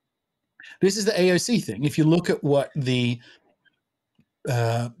 This is the AOC thing. If you look at what the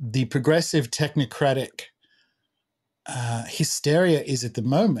progressive technocratic hysteria is at the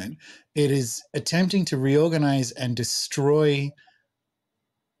moment, it is attempting to reorganize and destroy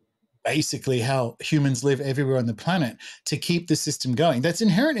basically how humans live everywhere on the planet to keep the system going. That's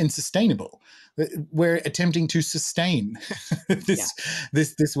inherent and sustainable. We're attempting to sustain Yeah.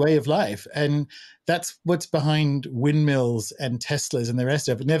 this way of life, and that's what's behind windmills and Teslas and the rest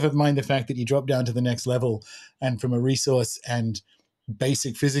of it. Never mind the fact that you drop down to the next level, and from a resource and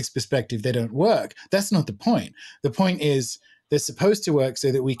basic physics perspective, they don't work. That's not the point. The point is they're supposed to work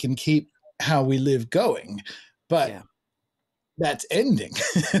so that we can keep how we live going, but Yeah. that's ending.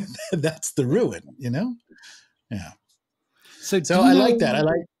 That's the ruin, Yeah. So So do you I know like that. I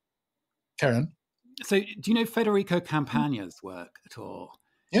like Karen. so do you know Federico Campagna's work at all?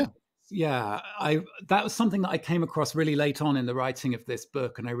 Yeah. Yeah, that was something that I came across really late on in the writing of this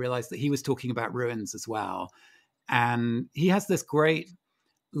book, and I realized that he was talking about ruins as well. And he has this great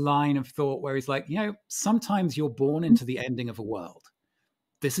line of thought where he's like, sometimes you're born into the ending of a world.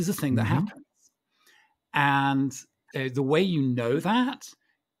 This is a thing that Mm-hmm. happens. And the way you know that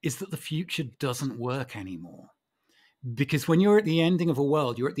is that the future doesn't work anymore. Because when you're at the ending of a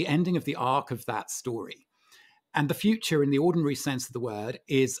world, you're at the ending of the arc of that story. And the future, in the ordinary sense of the word,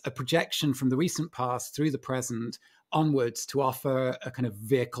 is a projection from the recent past through the present onwards to offer a kind of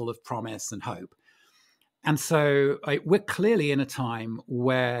vehicle of promise and hope. And so we're clearly in a time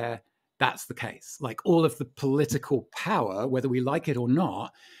where that's the case. Like all of the political power, whether we like it or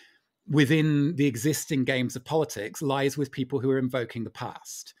not, within the existing games of politics lies with people who are invoking the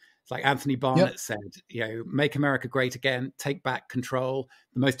past. It's like Anthony Barnett Yep. said, make America great again, take back control.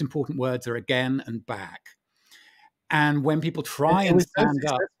 The most important words are again and back. And when people try It and was so stand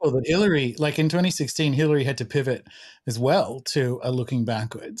up, successful that Hillary, like in 2016, Hillary had to pivot as well to looking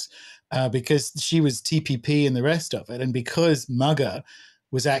backwards, because she was TPP and the rest of it. And because MAGA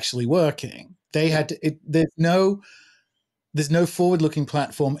was actually working, they had to, there's no forward-looking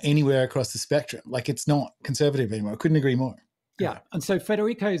platform anywhere across the spectrum. Like, it's not conservative anymore. I couldn't agree more. yeah. And so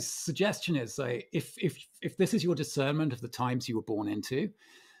Federico's suggestion is, if this is your discernment of the times you were born into,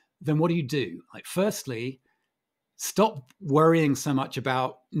 then what do you do? Like, firstly, stop worrying so much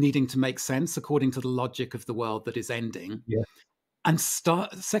about needing to make sense according to the logic of the world that is ending. Yeah. And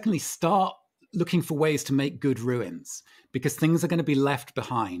start looking for ways to make good ruins, because things are going to be left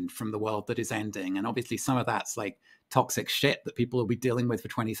behind from the world that is ending. And obviously some of that's like toxic shit that people will be dealing with for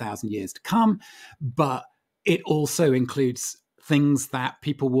 20,000 years to come. But it also includes things that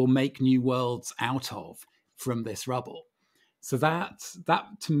people will make new worlds out of from this rubble. So that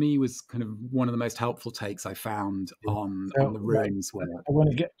to me was kind of one of the most helpful takes I found on So, the right. ruins work.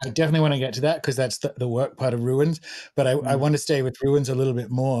 I definitely want to get to that because that's the work part of ruins. But I want to stay with ruins a little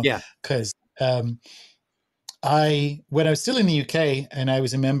bit more Yeah. because when I was still in the UK and I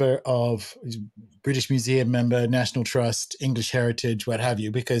was a member of British Museum member, National Trust, English Heritage, what have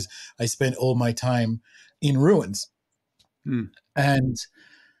you, because I spent all my time in ruins. And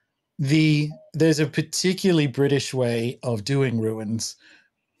there's a particularly British way of doing ruins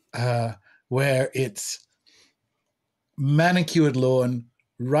where it's manicured lawn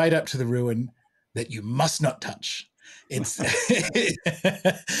right up to the ruin that you must not touch. It's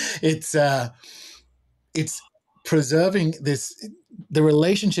it's preserving the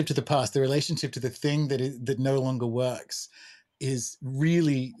relationship to the past, the relationship to the thing that no longer works is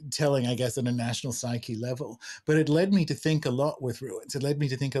really telling, I guess, on a national psyche level. But it led me to think a lot with ruins. It led me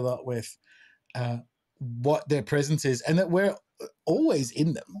to think a lot with what their presence is, and that we're always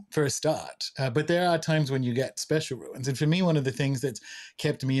in them for a start. But there are times when you get special ruins. And for me, one of the things that's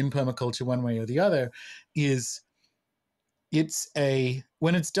kept me in permaculture one way or the other is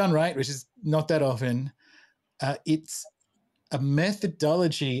when it's done right, which is not that often, it's a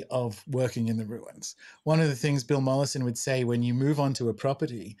methodology of working in the ruins. One of the things Bill Mollison would say when you move onto a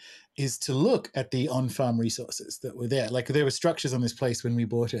property is to look at the on-farm resources that were there. Like there were structures on this place when we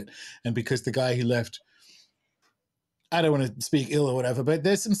bought it, and because the guy who left, I don't want to speak ill or whatever, but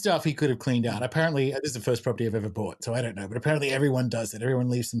there's some stuff he could have cleaned out. Apparently, this is the first property I've ever bought, so I don't know. But apparently everyone does it. Everyone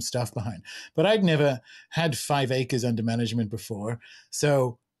leaves some stuff behind. But I'd never had 5 acres under management before.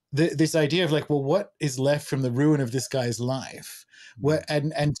 So this idea of like, well, what is left from the ruin of this guy's life?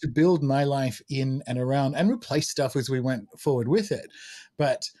 And to build my life in and around and replace stuff as we went forward with it.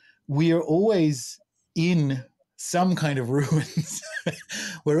 But we are always in some kind of ruins.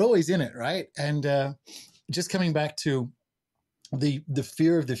 We're always in it, right? And just coming back to the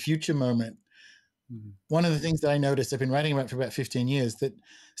fear of the future moment, one of the things that I noticed, I've been writing about for about 15 years that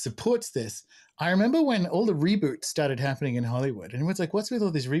supports this. I remember when all the reboots started happening in Hollywood, and everyone's like, what's with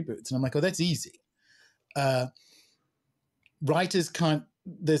all these reboots? And I'm like, oh, that's easy. Writers can't,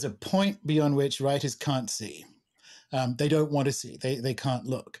 there's a point beyond which writers can't see. They don't want to see, they can't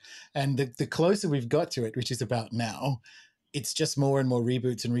look. And the closer we've got to it, which is about now, it's just more and more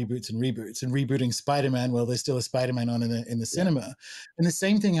reboots and reboots and reboots and rebooting Spider-Man. Well, there's still a Spider-Man on in the cinema. And the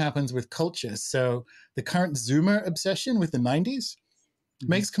same thing happens with culture. So the current Zoomer obsession with the 90s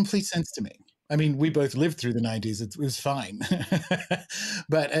makes complete sense to me. I mean, we both lived through the 90s. It was fine.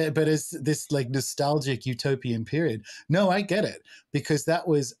 but as this like nostalgic utopian period, no, I get it, because that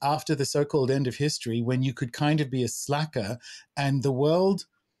was after the so-called end of history when you could kind of be a slacker and the world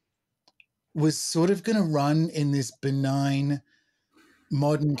was sort of going to run in this benign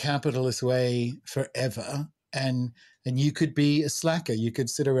modern capitalist way forever. And you could be a slacker. You could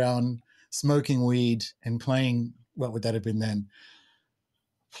sit around smoking weed and playing, what would that have been then?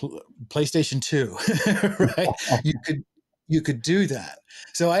 PlayStation 2, right? You could do that.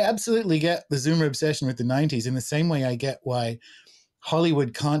 So I absolutely get the Zoomer obsession with the 90s in the same way I get why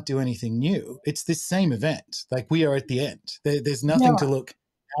Hollywood can't do anything new. It's this same event. Like we are at the end. There's nothing to look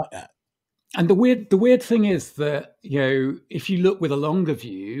out at. And the weird thing is that, you know, if you look with a longer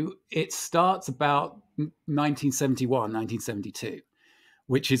view, it starts about 1971, 1972,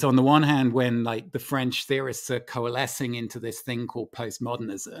 which is on the one hand when like the French theorists are coalescing into this thing called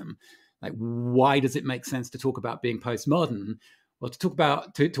postmodernism. Like, why does it make sense to talk about being postmodern? Well, to talk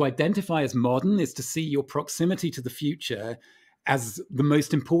about, to identify as modern is to see your proximity to the future as the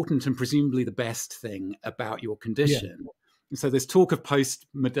most important and presumably the best thing about your condition. Yeah. And so this talk of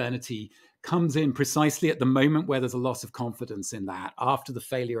post-modernity comes in precisely at the moment where there's a loss of confidence in that, after the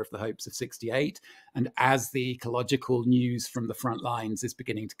failure of the hopes of 68, and as the ecological news from the front lines is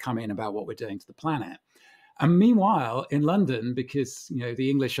beginning to come in about what we're doing to the planet. And meanwhile, in London, because you know the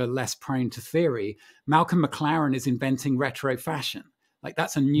English are less prone to theory, Malcolm McLaren is inventing retro fashion. Like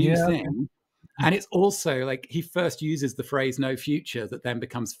that's a new thing. And it's also like he first uses the phrase "no future" that then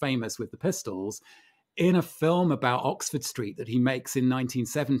becomes famous with the Pistols in a film about Oxford Street that he makes in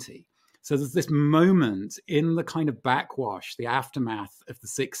 1970. So there's this moment in the kind of backwash, the aftermath of the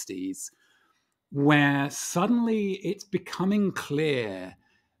 60s, where suddenly it's becoming clear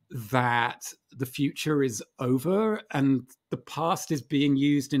that the future is over and the past is being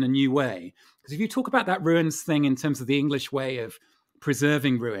used in a new way. Because if you talk about that ruins thing in terms of the English way of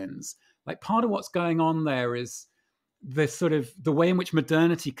preserving ruins, like part of what's going on there is the sort of the way in which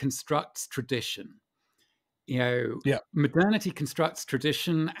modernity constructs tradition. You know, modernity constructs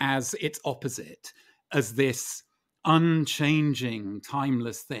tradition as its opposite. as this unchanging,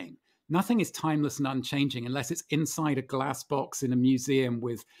 timeless thing. Nothing is timeless and unchanging unless it's inside a glass box in a museum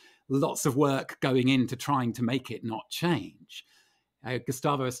with lots of work going into trying to make it not change.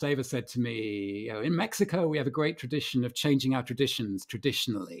 Gustavo Esteva said to me, in Mexico, we have a great tradition of changing our traditions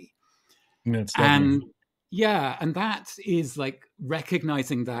traditionally. That's and lovely. yeah, and that is like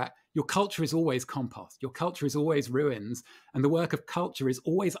recognizing that your culture is always compost, your culture is always ruins, and the work of culture is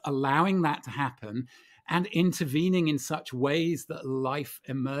always allowing that to happen and intervening in such ways that life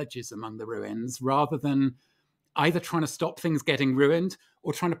emerges among the ruins, rather than either trying to stop things getting ruined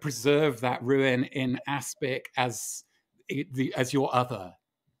or trying to preserve that ruin in aspic as your other.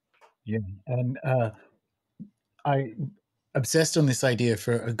 Yeah. And I obsessed on this idea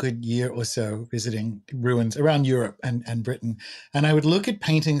for a good year or so, visiting ruins around Europe and Britain. And I would look at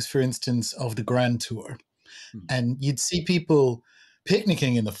paintings, for instance, of the Grand Tour, and you'd see people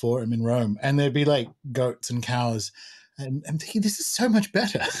picnicking in the Forum in Rome, and there'd be like goats and cows. And I'm thinking, this is so much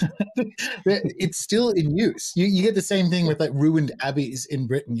better. It's still in use. You get the same thing with like ruined abbeys in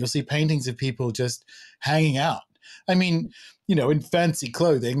Britain. You'll see paintings of people just hanging out. I mean, in fancy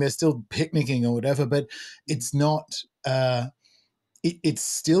clothing, they're still picnicking or whatever, but it's not. It's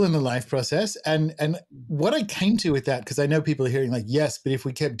still in the life process. And what I came to with that, because I know people are hearing like, yes, but if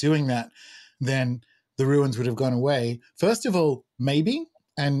we kept doing that, then the ruins would have gone away. First of all, maybe,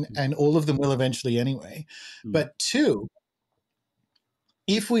 and all of them will eventually anyway. But two,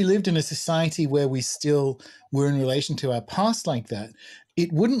 if we lived in a society where we still were in relation to our past like that,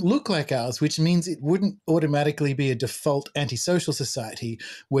 it wouldn't look like ours, which means it wouldn't automatically be a default antisocial society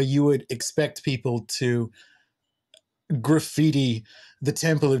where you would expect people to graffiti the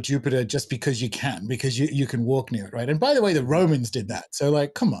temple of Jupiter just because you can, because you can walk near it, right? And by the way, the Romans did that. So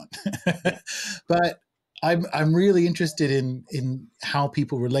like, come on. But I'm really interested in how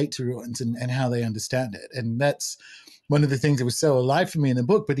people relate to ruins and how they understand it. And that's one of the things that was so alive for me in the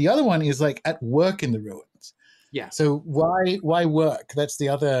book. But the other one is like at work in the ruins. Yeah. So why work? That's the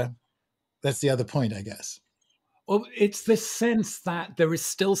other point, I guess. Well, it's this sense that there is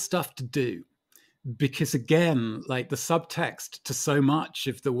still stuff to do. Because again, like the subtext to so much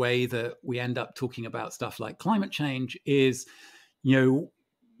of the way that we end up talking about stuff like climate change is,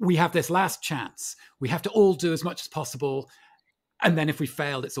 we have this last chance. We have to all do as much as possible. And then if we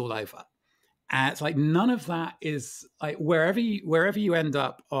fail, it's all over. And it's like none of that is like wherever you end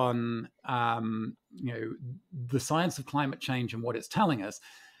up on, the science of climate change and what it's telling us,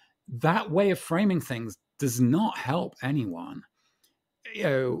 that way of framing things does not help anyone.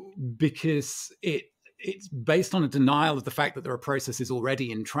 Because it's based on a denial of the fact that there are processes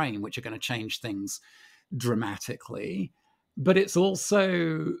already in train which are going to change things dramatically. But it's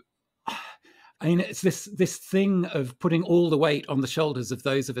also, it's this thing of putting all the weight on the shoulders of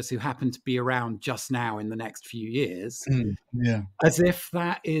those of us who happen to be around just now in the next few years, as if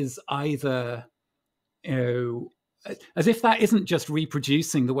that is either, as if that isn't just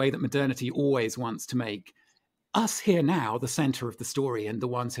reproducing the way that modernity always wants to make us here now the center of the story and the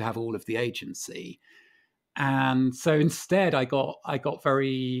ones who have all of the agency. And so instead I got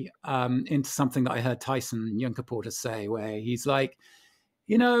very into something that I heard Tyson Yunkaporta say, where he's like,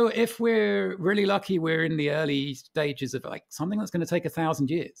 if we're really lucky, we're in the early stages of like something that's going to take 1,000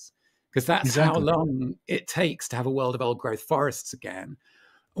 years, because that's exactly how long it takes to have a world of old growth forests again.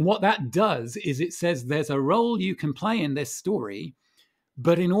 And what that does is it says there's a role you can play in this story.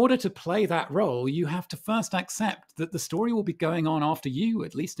 But in order to play that role, you have to first accept that the story will be going on after you,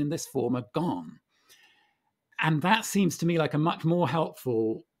 at least in this form, are gone. And that seems to me like a much more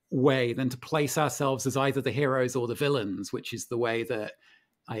helpful way than to place ourselves as either the heroes or the villains, which is the way that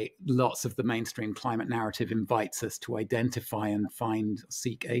lots of the mainstream climate narrative invites us to identify and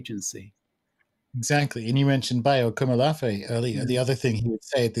seek agency. Exactly. And you mentioned Bayo Kumalafe earlier. The other thing he would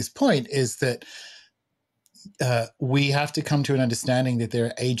say at this point is that we have to come to an understanding that there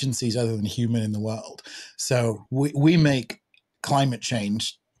are agencies other than human in the world. So we make climate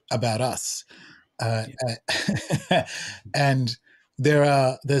change about us. And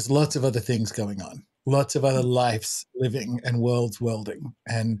there's lots of other things going on, lots of other lives living and worlds worlding.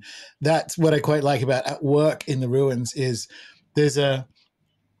 And that's what I quite like about at work in the ruins is there's a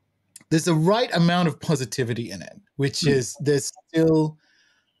right amount of positivity in it, which is there's still,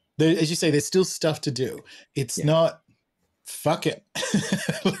 as you say, there's still stuff to do. It's not, fuck it.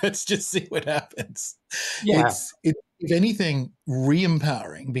 Let's just see what happens. Yeah. It's, if anything,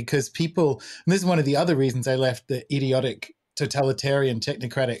 re-empowering, because people, and this is one of the other reasons I left the idiotic, totalitarian,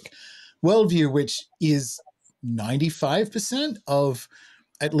 technocratic worldview, which is 95% of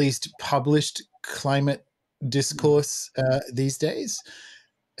at least published climate discourse these days,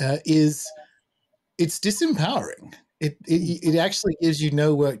 is it's disempowering. It actually gives you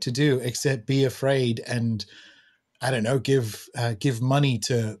no work to do except be afraid and, I don't know, give money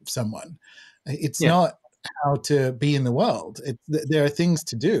to someone. It's Yeah. not how to be in the world. There are things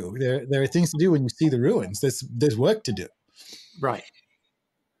to do. There are things to do when you see the ruins. There's work to do. Right.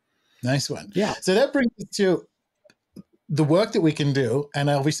 Nice one. Yeah. So that brings us to the work that we can do. And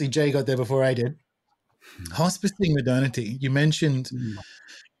obviously Jay got there before I did. Hospicing modernity. You mentioned Mm.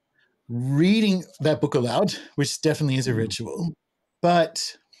 reading that book aloud, which definitely is a Mm. ritual.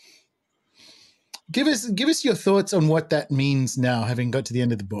 But give us your thoughts on what that means now, having got to the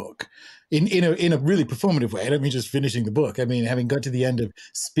end of the book, in a really performative way. I don't mean just finishing the book. I mean having got to the end of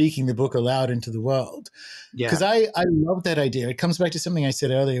speaking the book aloud into the world. Because Yeah. I love that idea. It comes back to something I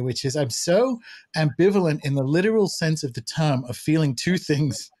said earlier, which is I'm so ambivalent in the literal sense of the term of feeling two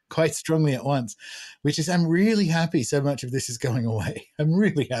things quite strongly at once, which is I'm really happy so much of this is going away. I'm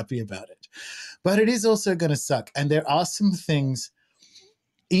really happy about it. But it is also going to suck. And there are some things,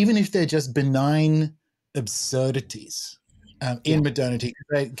 even if they're just benign absurdities Yeah. in modernity.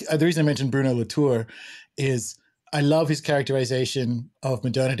 The reason I mentioned Bruno Latour is I love his characterization of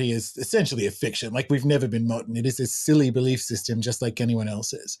modernity as essentially a fiction. Like we've never been modern. It is a silly belief system just like anyone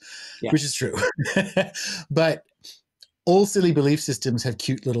else's, Yeah. which is true. But all silly belief systems have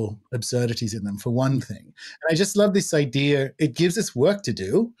cute little absurdities in them, for one thing. And I just love this idea. It gives us work to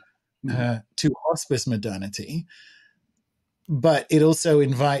do Mm. to hospice modernity, but it also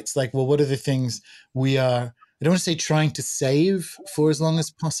invites, like, well, what are the things we are, I don't want to say trying to save for as long as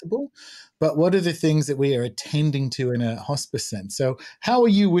possible, but what are the things that we are attending to in a hospice sense? So how are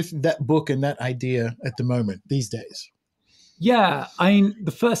you with that book and that idea at the moment these days? Yeah. I mean,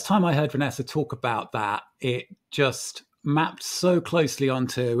 the first time I heard Vanessa talk about that, it just mapped so closely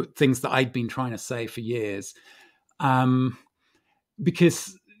onto things that I'd been trying to say for years. Um,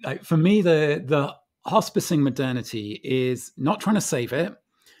 because like, for me, the hospicing modernity is not trying to save it,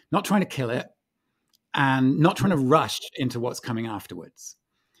 not trying to kill it, and not trying to rush into what's coming afterwards.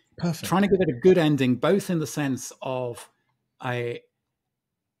 Trying Perfect. to give it a good ending, both in the sense of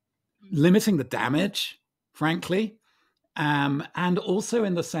limiting the damage, frankly, and also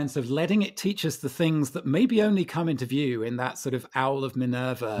in the sense of letting it teach us the things that maybe only come into view in that sort of Owl of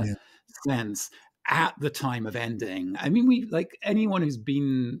Minerva Yeah. sense at the time of ending. I mean, we like anyone who's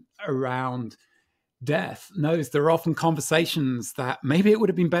been around death knows there are often conversations that maybe it would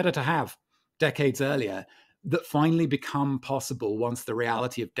have been better to have decades earlier that finally become possible once the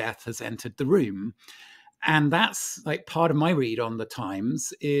reality of death has entered the room. And that's like part of my read on the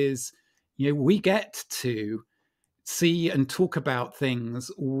times is, we get to see and talk about things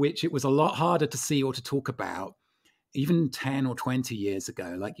which it was a lot harder to see or to talk about even 10 or 20 years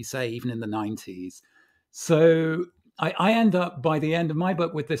ago, like you say, even in the 90s. So I end up by the end of my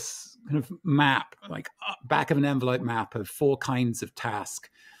book with this kind of map, like back of an envelope map of 4 kinds of task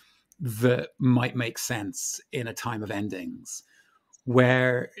that might make sense in a time of endings,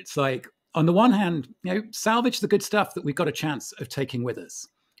 where it's like, on the one hand, salvage the good stuff that we've got a chance of taking with us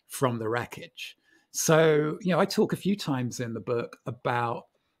from the wreckage. So, I talk a few times in the book about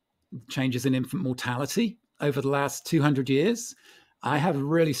changes in infant mortality over the last 200 years. I have a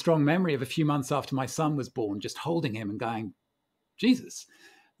really strong memory of a few months after my son was born, just holding him and going, Jesus.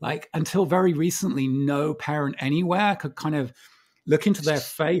 Like, until very recently, no parent anywhere could kind of look into their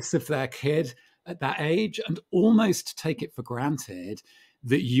face of their kid at that age and almost take it for granted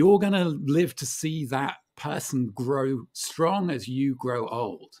that you're going to live to see that person grow strong as you grow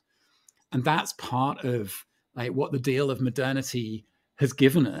old. And that's part of like what the deal of modernity has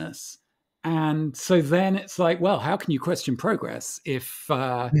given us. And so then it's like, well, how can you question progress if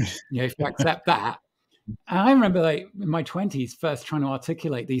if you accept that? And I remember like in my 20s first trying to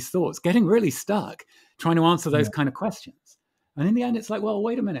articulate these thoughts, getting really stuck trying to answer those Yeah. kind of questions. And in the end, it's like, well,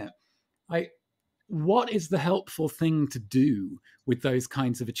 wait a minute. Like, what is the helpful thing to do with those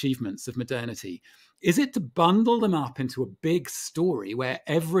kinds of achievements of modernity? Is it to bundle them up into a big story where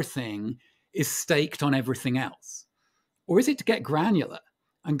everything is staked on everything else? Or is it to get granular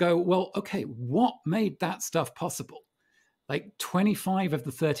and go, well, okay, what made that stuff possible? Like 25 of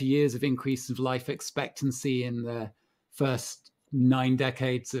the 30 years of increase of life expectancy in the first 9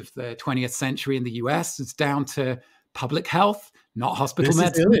 decades of the 20th century in the US is down to public health, not hospital This is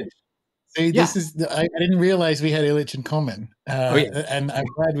medicine. Illich. See, Yeah. I didn't realize we had Illich in common. Oh, yeah. And I'm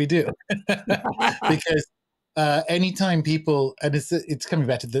glad we do. Because anytime people, and it's coming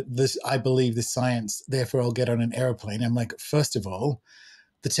back to this, I believe the science, therefore I'll get on an airplane. I'm like, first of all,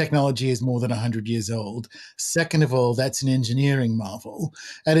 the technology is more than 100 years old. Second of all, that's an engineering marvel.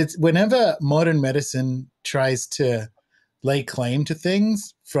 And it's whenever modern medicine tries to lay claim to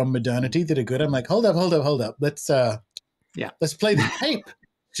things from modernity that are good. I'm like, hold up. Let's play the tape,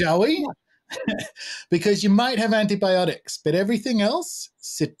 shall we? Yeah. Because you might have antibiotics, but everything else,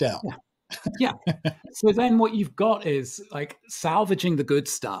 sit down. Yeah. So then what you've got is like salvaging the good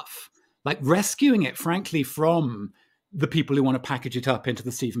stuff, like rescuing it, frankly, from the people who want to package it up into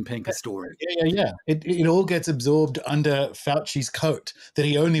the Steven Pinker story. Yeah. It all gets absorbed under Fauci's coat that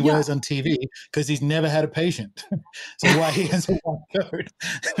he only wears on TV because he's never had a patient. So why he has a white coat?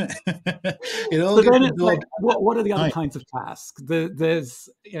 It all gets absorbed. Like, what are the other kinds of tasks? There's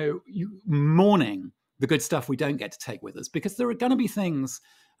mourning the good stuff we don't get to take with us, because there are going to be things.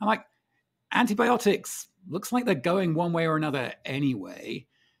 I'm like, antibiotics looks like they're going one way or another anyway.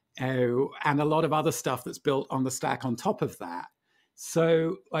 And a lot of other stuff that's built on the stack on top of that.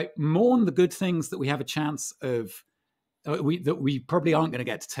 So, like, mourn the good things that we have a chance of, that we probably aren't going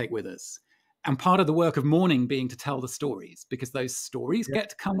to get to take with us. And part of the work of mourning being to tell the stories, because those stories get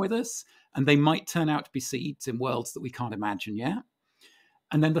to come with us, and they might turn out to be seeds in worlds that we can't imagine yet.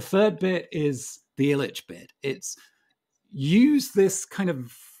 And then the third bit is the Illich bit. It's use this kind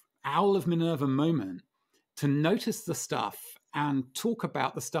of Owl of Minerva moment to notice the stuff and talk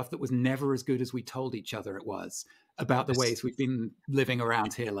about the stuff that was never as good as we told each other it was, about the ways we've been living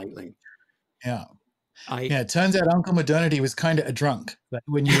around here lately. Yeah. It turns out Uncle Modernity was kind of a drunk. Like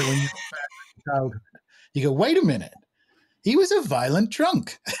when you childhood, you go, wait a minute, he was a violent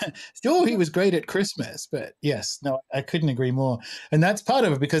drunk. Sure, he was great at Christmas, but yes, no, I couldn't agree more. And that's part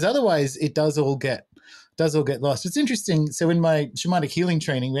of it, because otherwise it does all get lost. It's interesting. So in my shamanic healing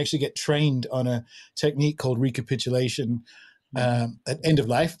training, we actually get trained on a technique called recapitulation at end of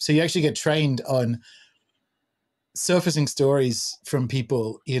life. So you actually get trained on surfacing stories from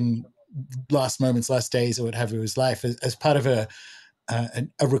people in last moments, last days, or what have you, his life as part of a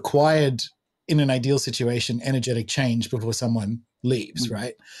required, in an ideal situation, energetic change before someone leaves,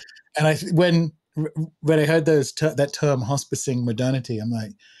 right? And when I heard that term hospicing modernity, I'm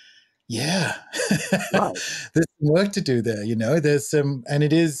like, yeah, right. There's some work to do there, there's some, and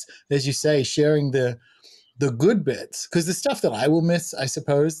it is, as you say, sharing the good bits, because the stuff that I will miss, I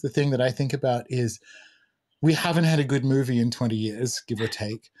suppose, the thing that I think about is we haven't had a good movie in 20 years, give or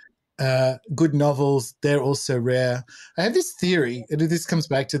take. Good novels, they're also rare. I have this theory, and this comes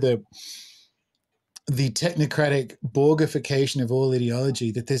back to the technocratic Borgification of all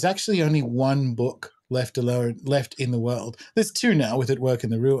ideology, that there's actually only one book left in the world. There's two now with At Work in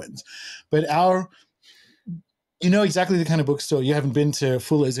the Ruins. But you know exactly the kind of bookstore, you haven't been to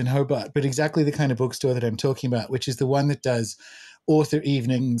Fuller's in Hobart, but exactly the kind of bookstore that I'm talking about, which is the one that does author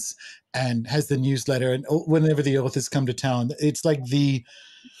evenings and has the newsletter, and whenever the authors come to town, it's like the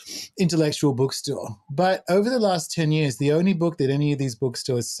intellectual bookstore. But over the last 10 years, the only book that any of these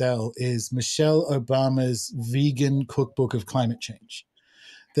bookstores sell is Michelle Obama's Vegan Cookbook of Climate Change.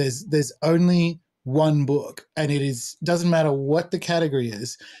 There's only one book, and doesn't matter what the category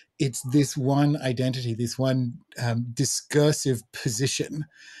is, it's this one identity, this one discursive position,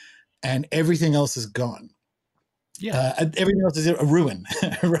 and everything else is gone. Yeah, everything else is a ruin,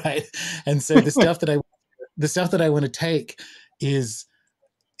 right? And so the stuff that I want to take is,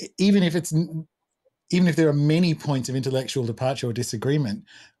 even if there are many points of intellectual departure or disagreement,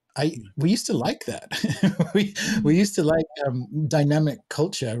 we used to like that. we used to like dynamic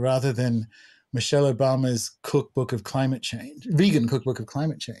culture rather than Michelle Obama's cookbook of climate change, vegan cookbook of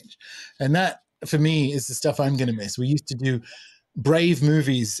climate change. And that, for me, is the stuff I'm going to miss. We used to do brave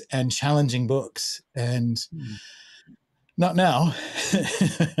movies and challenging books, and not now.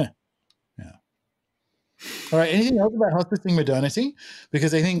 Yeah. All right. Anything else about hospicing modernity?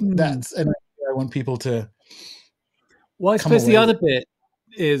 Because I think that's an idea I want people to. Well, I suppose the other bit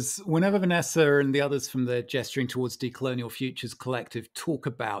is, whenever Vanessa and the others from the Gesturing Towards Decolonial Futures Collective talk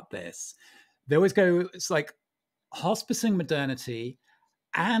about this, they always go, it's like hospicing modernity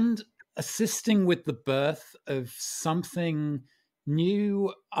and assisting with the birth of something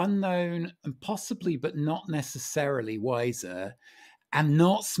new, unknown, and possibly, but not necessarily, wiser, and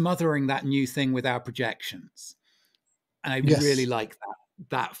not smothering that new thing with our projections. And I really like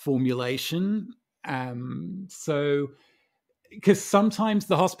that formulation. So, because sometimes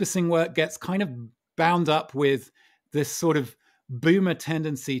the hospicing work gets kind of bound up with this sort of boomer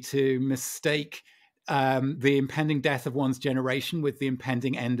tendency to mistake the impending death of one's generation with the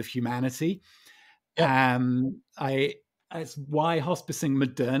impending end of humanity. That's why hospicing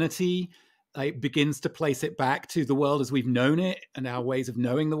modernity begins to place it back to the world as we've known it and our ways of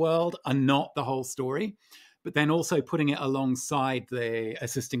knowing the world, and not the whole story, but then also putting it alongside the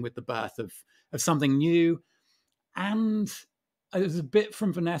assisting with the birth of something new, and it was a bit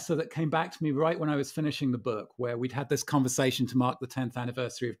from Vanessa that came back to me right when I was finishing the book, where we'd had this conversation to mark the 10th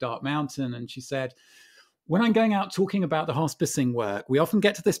anniversary of Dark Mountain. And she said, when I'm going out talking about the hospicing work, we often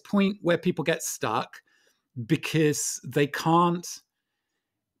get to this point where people get stuck because they can't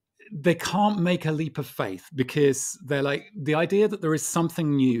make a leap of faith, because they're like, the idea that there is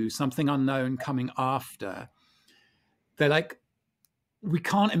something new, something unknown coming after, they're like, we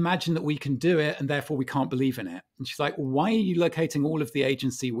can't imagine that we can do it, and therefore we can't believe in it. And she's like, why are you locating all of the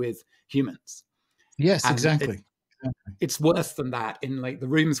agency with humans? Yes, And exactly. it's worse than that. In like the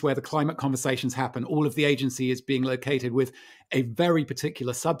rooms where the climate conversations happen, all of the agency is being located with a very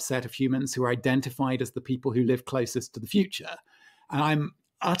particular subset of humans who are identified as the people who live closest to the future. And I'm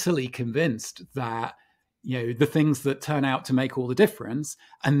utterly convinced that, the things that turn out to make all the difference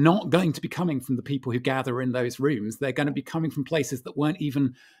are not going to be coming from the people who gather in those rooms. They're going to be coming from places that weren't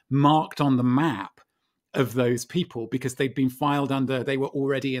even marked on the map of those people, because they'd been filed under, they were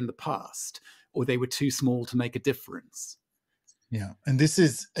already in the past, or they were too small to make a difference. Yeah. And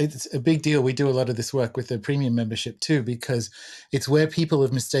it's a big deal. We do a lot of this work with the premium membership too, because it's where people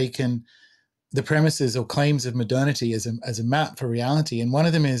have mistaken the premises or claims of modernity as a map for reality. And one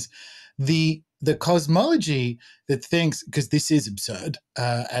of them is the cosmology that thinks, because this is absurd,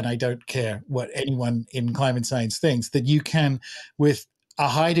 and I don't care what anyone in climate science thinks, that you can, with a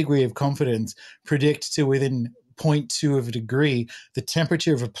high degree of confidence, predict to within 0.2 of a degree the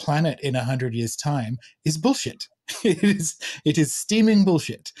temperature of a planet in 100 years' time is bullshit. It is steaming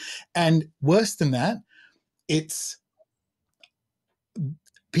bullshit. And worse than that, it's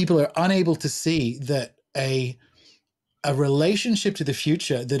people are unable to see that a relationship to the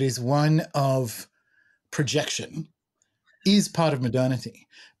future that is one of projection is part of modernity.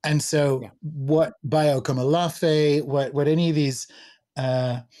 And so what Biokomalafe, what any of these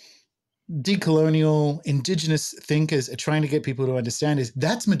decolonial indigenous thinkers are trying to get people to understand is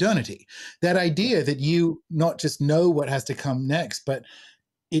that's modernity. That idea that you not just know what has to come next, but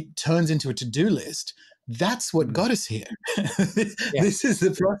it turns into a to-do list. That's what got us here. This is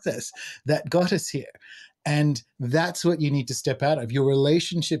the process that got us here. And that's what you need to step out of. Your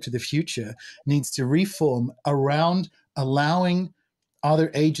relationship to the future needs to reform around allowing other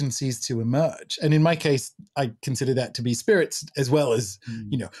agencies to emerge. And in my case, I consider that to be spirits as well as,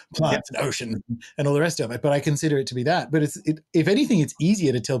 plants and oceans and all the rest of it. But I consider it to be that. But if anything, it's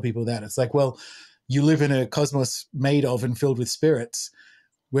easier to tell people that. It's like, well, you live in a cosmos made of and filled with spirits.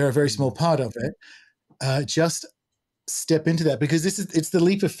 We're a very small part of it. Just step into that, because it's the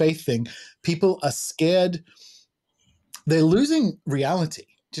leap of faith thing. People are scared. They're losing reality.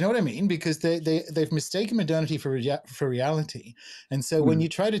 Do you know what I mean? Because they've mistaken modernity for reality. And so when you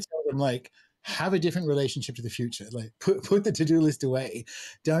try to tell them, like, have a different relationship to the future, like put the to-do list away.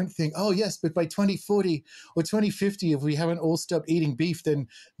 Don't think, oh yes, but by 2040 or 2050, if we haven't all stopped eating beef, then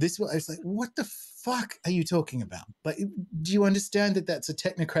this will. It's like, what the fuck are you talking about? Like, do you understand that that's a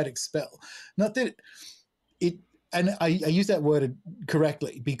technocratic spell? Not that it. And I use that word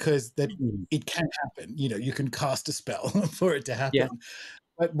correctly, because that it can happen. You can cast a spell for it to happen. Yeah.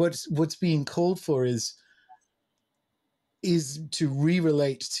 But what's being called for is to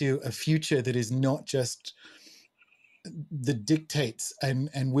re-relate to a future that is not just the dictates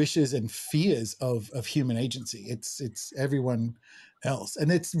and wishes and fears of human agency. It's everyone else.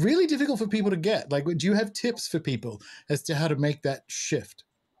 And it's really difficult for people to get. Like, do you have tips for people as to how to make that shift?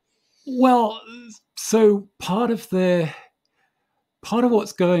 Well, so part of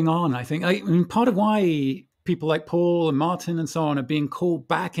what's going on, I think, I mean, part of why people like Paul and Martin and so on are being called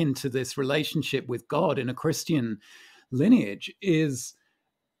back into this relationship with God in a Christian lineage is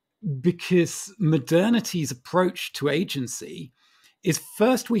because modernity's approach to agency is,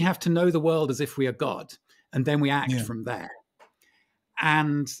 first we have to know the world as if we are God, and then we act from there.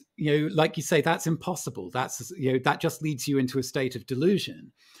 And, like you say, that's impossible. That just leads you into a state of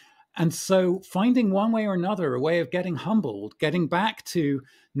delusion. And so finding one way or another, a way of getting humbled, getting back to,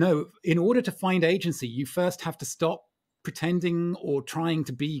 no, in order to find agency, you first have to stop pretending or trying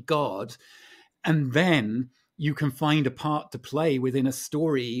to be God. And then you can find a part to play within a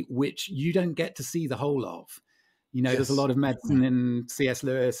story which you don't get to see the whole of. There's a lot of medicine in C.S.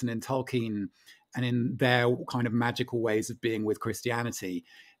 Lewis and in Tolkien and in their kind of magical ways of being with Christianity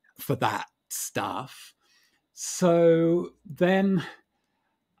for that stuff. So then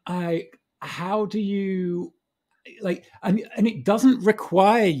how do you, like, and it doesn't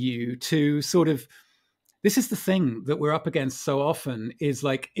require you to sort of, this is the thing that we're up against so often, is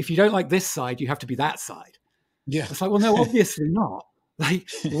like, if you don't like this side, you have to be that side. Yeah. It's like, well, no, obviously not. Like,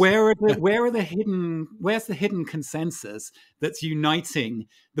 where's the hidden consensus that's uniting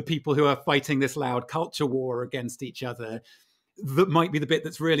the people who are fighting this loud culture war against each other? that might be the bit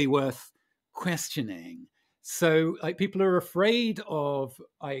that's really worth questioning. So like people are afraid of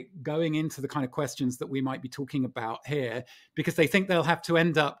going into the kind of questions that we might be talking about here because they think they'll have to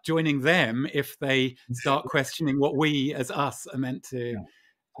end up joining them if they start questioning what we as us are meant to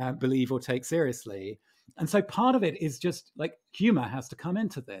believe or take seriously. And so part of it is just like humor has to come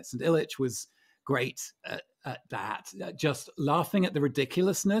into this. And Illich was great at that, just laughing at the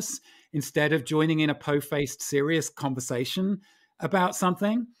ridiculousness instead of joining in a po-faced serious conversation about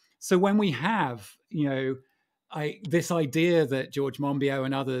something. So when we have, this idea that George Monbiot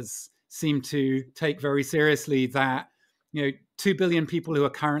and others seem to take very seriously, that 2 billion people who are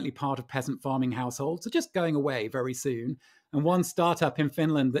currently part of peasant farming households are just going away very soon, and one startup in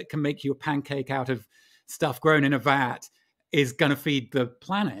Finland that can make you a pancake out of stuff grown in a vat is going to feed the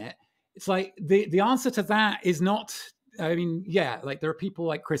planet. It's like the answer to that is not. I mean, like there are people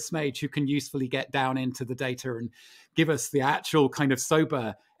like Chris Smage who can usefully get down into the data and give us the actual kind of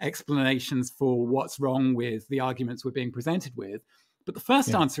sober explanations for what's wrong with the arguments we're being presented with. But the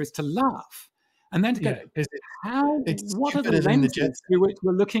first answer is to laugh. And then to go, what are the lenses through which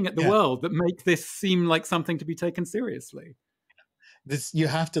we're looking at the world that make this seem like something to be taken seriously? You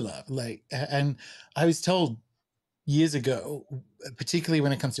have to laugh. And I was told years ago, particularly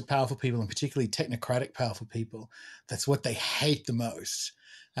when it comes to powerful people and particularly technocratic powerful people, that's what they hate the most.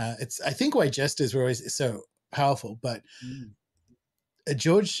 It's, I think, why jesters were always so powerful. But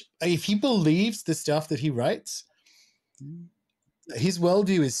George, if he believes the stuff that he writes, his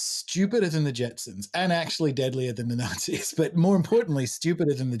worldview is stupider than the Jetsons and actually deadlier than the Nazis, but more importantly,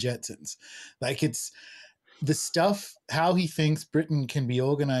 stupider than the Jetsons. Like, it's the stuff, how he thinks Britain can be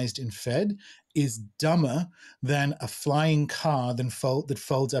organized and fed is dumber than a flying car that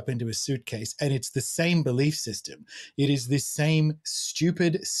folds up into a suitcase. And it's the same belief system. It is this same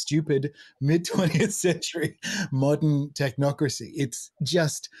stupid mid-20th century modern technocracy. It's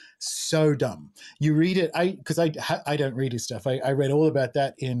just so dumb. You read it, because I don't read his stuff. I read all about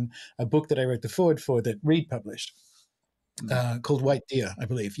that in a book that I wrote the foreword for that Reed published, called White Deer, I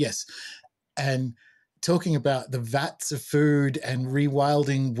believe. Yes. And talking about the vats of food and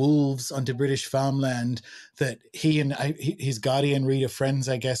rewilding wolves onto British farmland that he and his Guardian reader friends,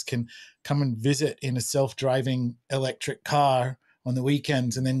 I guess, can come and visit in a self-driving electric car on the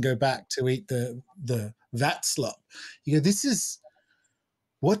weekends and then go back to eat the vat slop. You go, this is,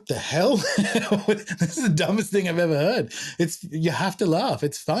 what the hell? This is the dumbest thing I've ever heard. You have to laugh.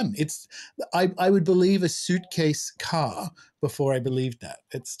 It's fun. I would believe a suitcase car before I believed that.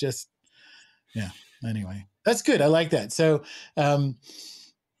 It's just, anyway, that's good. I like that. So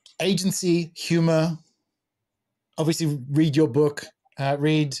agency, humor, obviously read your book,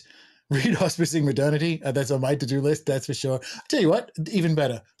 read Hospicing Modernity. That's on my to-do list, that's for sure. I'll tell you what, even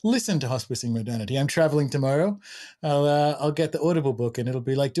better, listen to Hospicing Modernity. I'm traveling tomorrow. I'll get the Audible book and it'll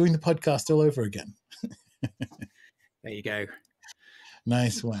be like doing the podcast all over again. There you go.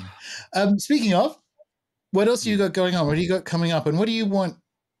 Nice one. Speaking of, what else you got going on? What do you got coming up? And what do you want?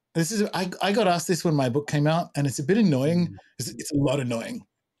 I got asked this when my book came out, and it's a bit annoying. It's a lot annoying,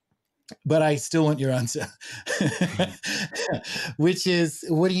 but I still want your answer, which is,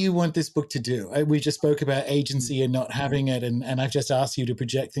 what do you want this book to do? We just spoke about agency and not having it, and I've just asked you to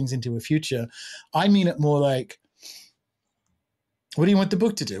project things into a future. I mean it more like, what do you want the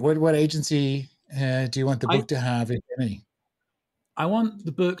book to do? What agency do you want the book to have, if any? I want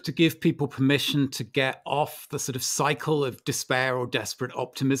the book to give people permission to get off the sort of cycle of despair or desperate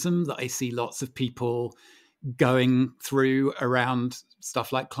optimism that I see lots of people going through around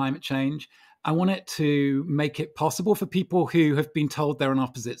stuff like climate change. I want it to make it possible for people who have been told they're on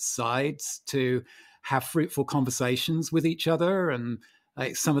opposite sides to have fruitful conversations with each other. And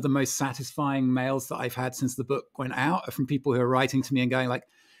like, some of the most satisfying mails that I've had since the book went out are from people who are writing to me and going like,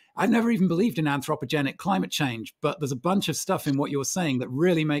 I've never even believed in anthropogenic climate change, but there's a bunch of stuff in what you're saying that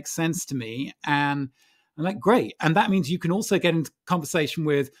really makes sense to me. And I'm like, great. And that means you can also get into conversation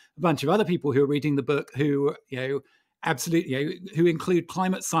with a bunch of other people who are reading the book who, absolutely, who include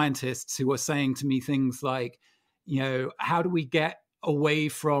climate scientists who are saying to me things like, how do we get away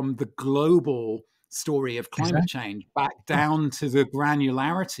from the global story of climate change back down to the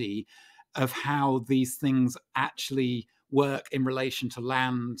granularity of how these things actually work in relation to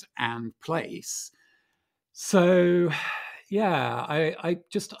land and place. So, I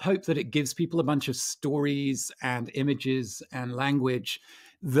just hope that it gives people a bunch of stories and images and language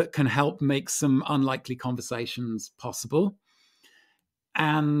that can help make some unlikely conversations possible.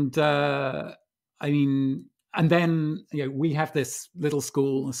 And and then we have this little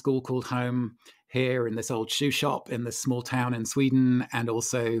a school called home here in this old shoe shop in this small town in Sweden, and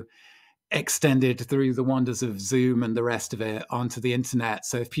also extended through the wonders of Zoom and the rest of it onto the internet.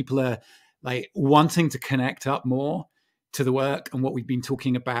 So if people are like wanting to connect up more to the work and what we've been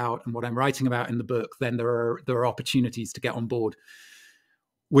talking about and what I'm writing about in the book, then there are opportunities to get on board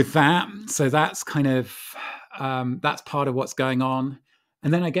with that. So that's kind of that's part of what's going on.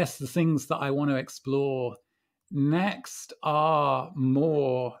 And then I guess the things that I want to explore next are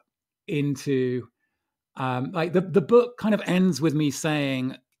more into like the book kind of ends with me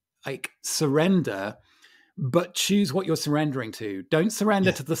saying, like, surrender, but choose what you're surrendering to. Don't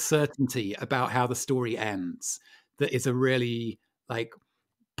surrender to the certainty about how the story ends. That is a really like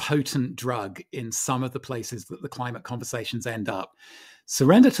potent drug in some of the places that the climate conversations end up.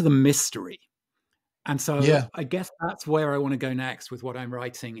 Surrender to the mystery. And so I guess that's where I want to go next with what I'm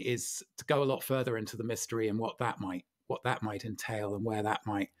writing, is to go a lot further into the mystery and what that might entail, and where that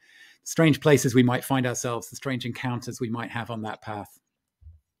might, strange places we might find ourselves, the strange encounters we might have on that path.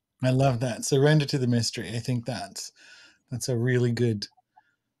 I love that. Surrender to the mystery. I think that's a really good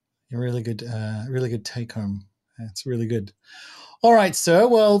take home. It's really good. All right, sir.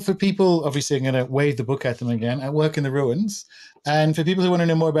 Well, for people, obviously, I'm going to wave the book at them again. At Work in the Ruins. And for people who want to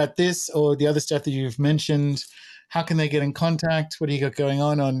know more about this or the other stuff that you've mentioned, how can they get in contact? What do you got going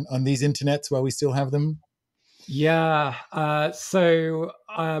on these internets while we still have them? Yeah. So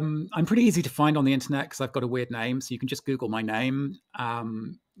I'm pretty easy to find on the internet because I've got a weird name. So you can just Google my name.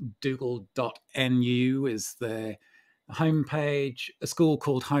 Dougald.nu is the homepage. A school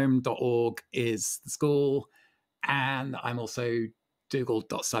called home.org is the school. And I'm also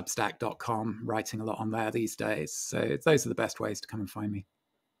dougald.substack.com, writing a lot on there these days. So those are the best ways to come and find me.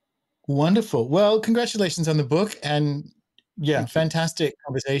 Wonderful. Well, congratulations on the book, and fantastic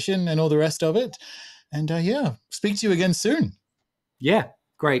conversation and all the rest of it. And speak to you again soon. Yeah,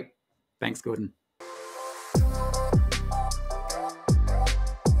 great. Thanks, Gordon.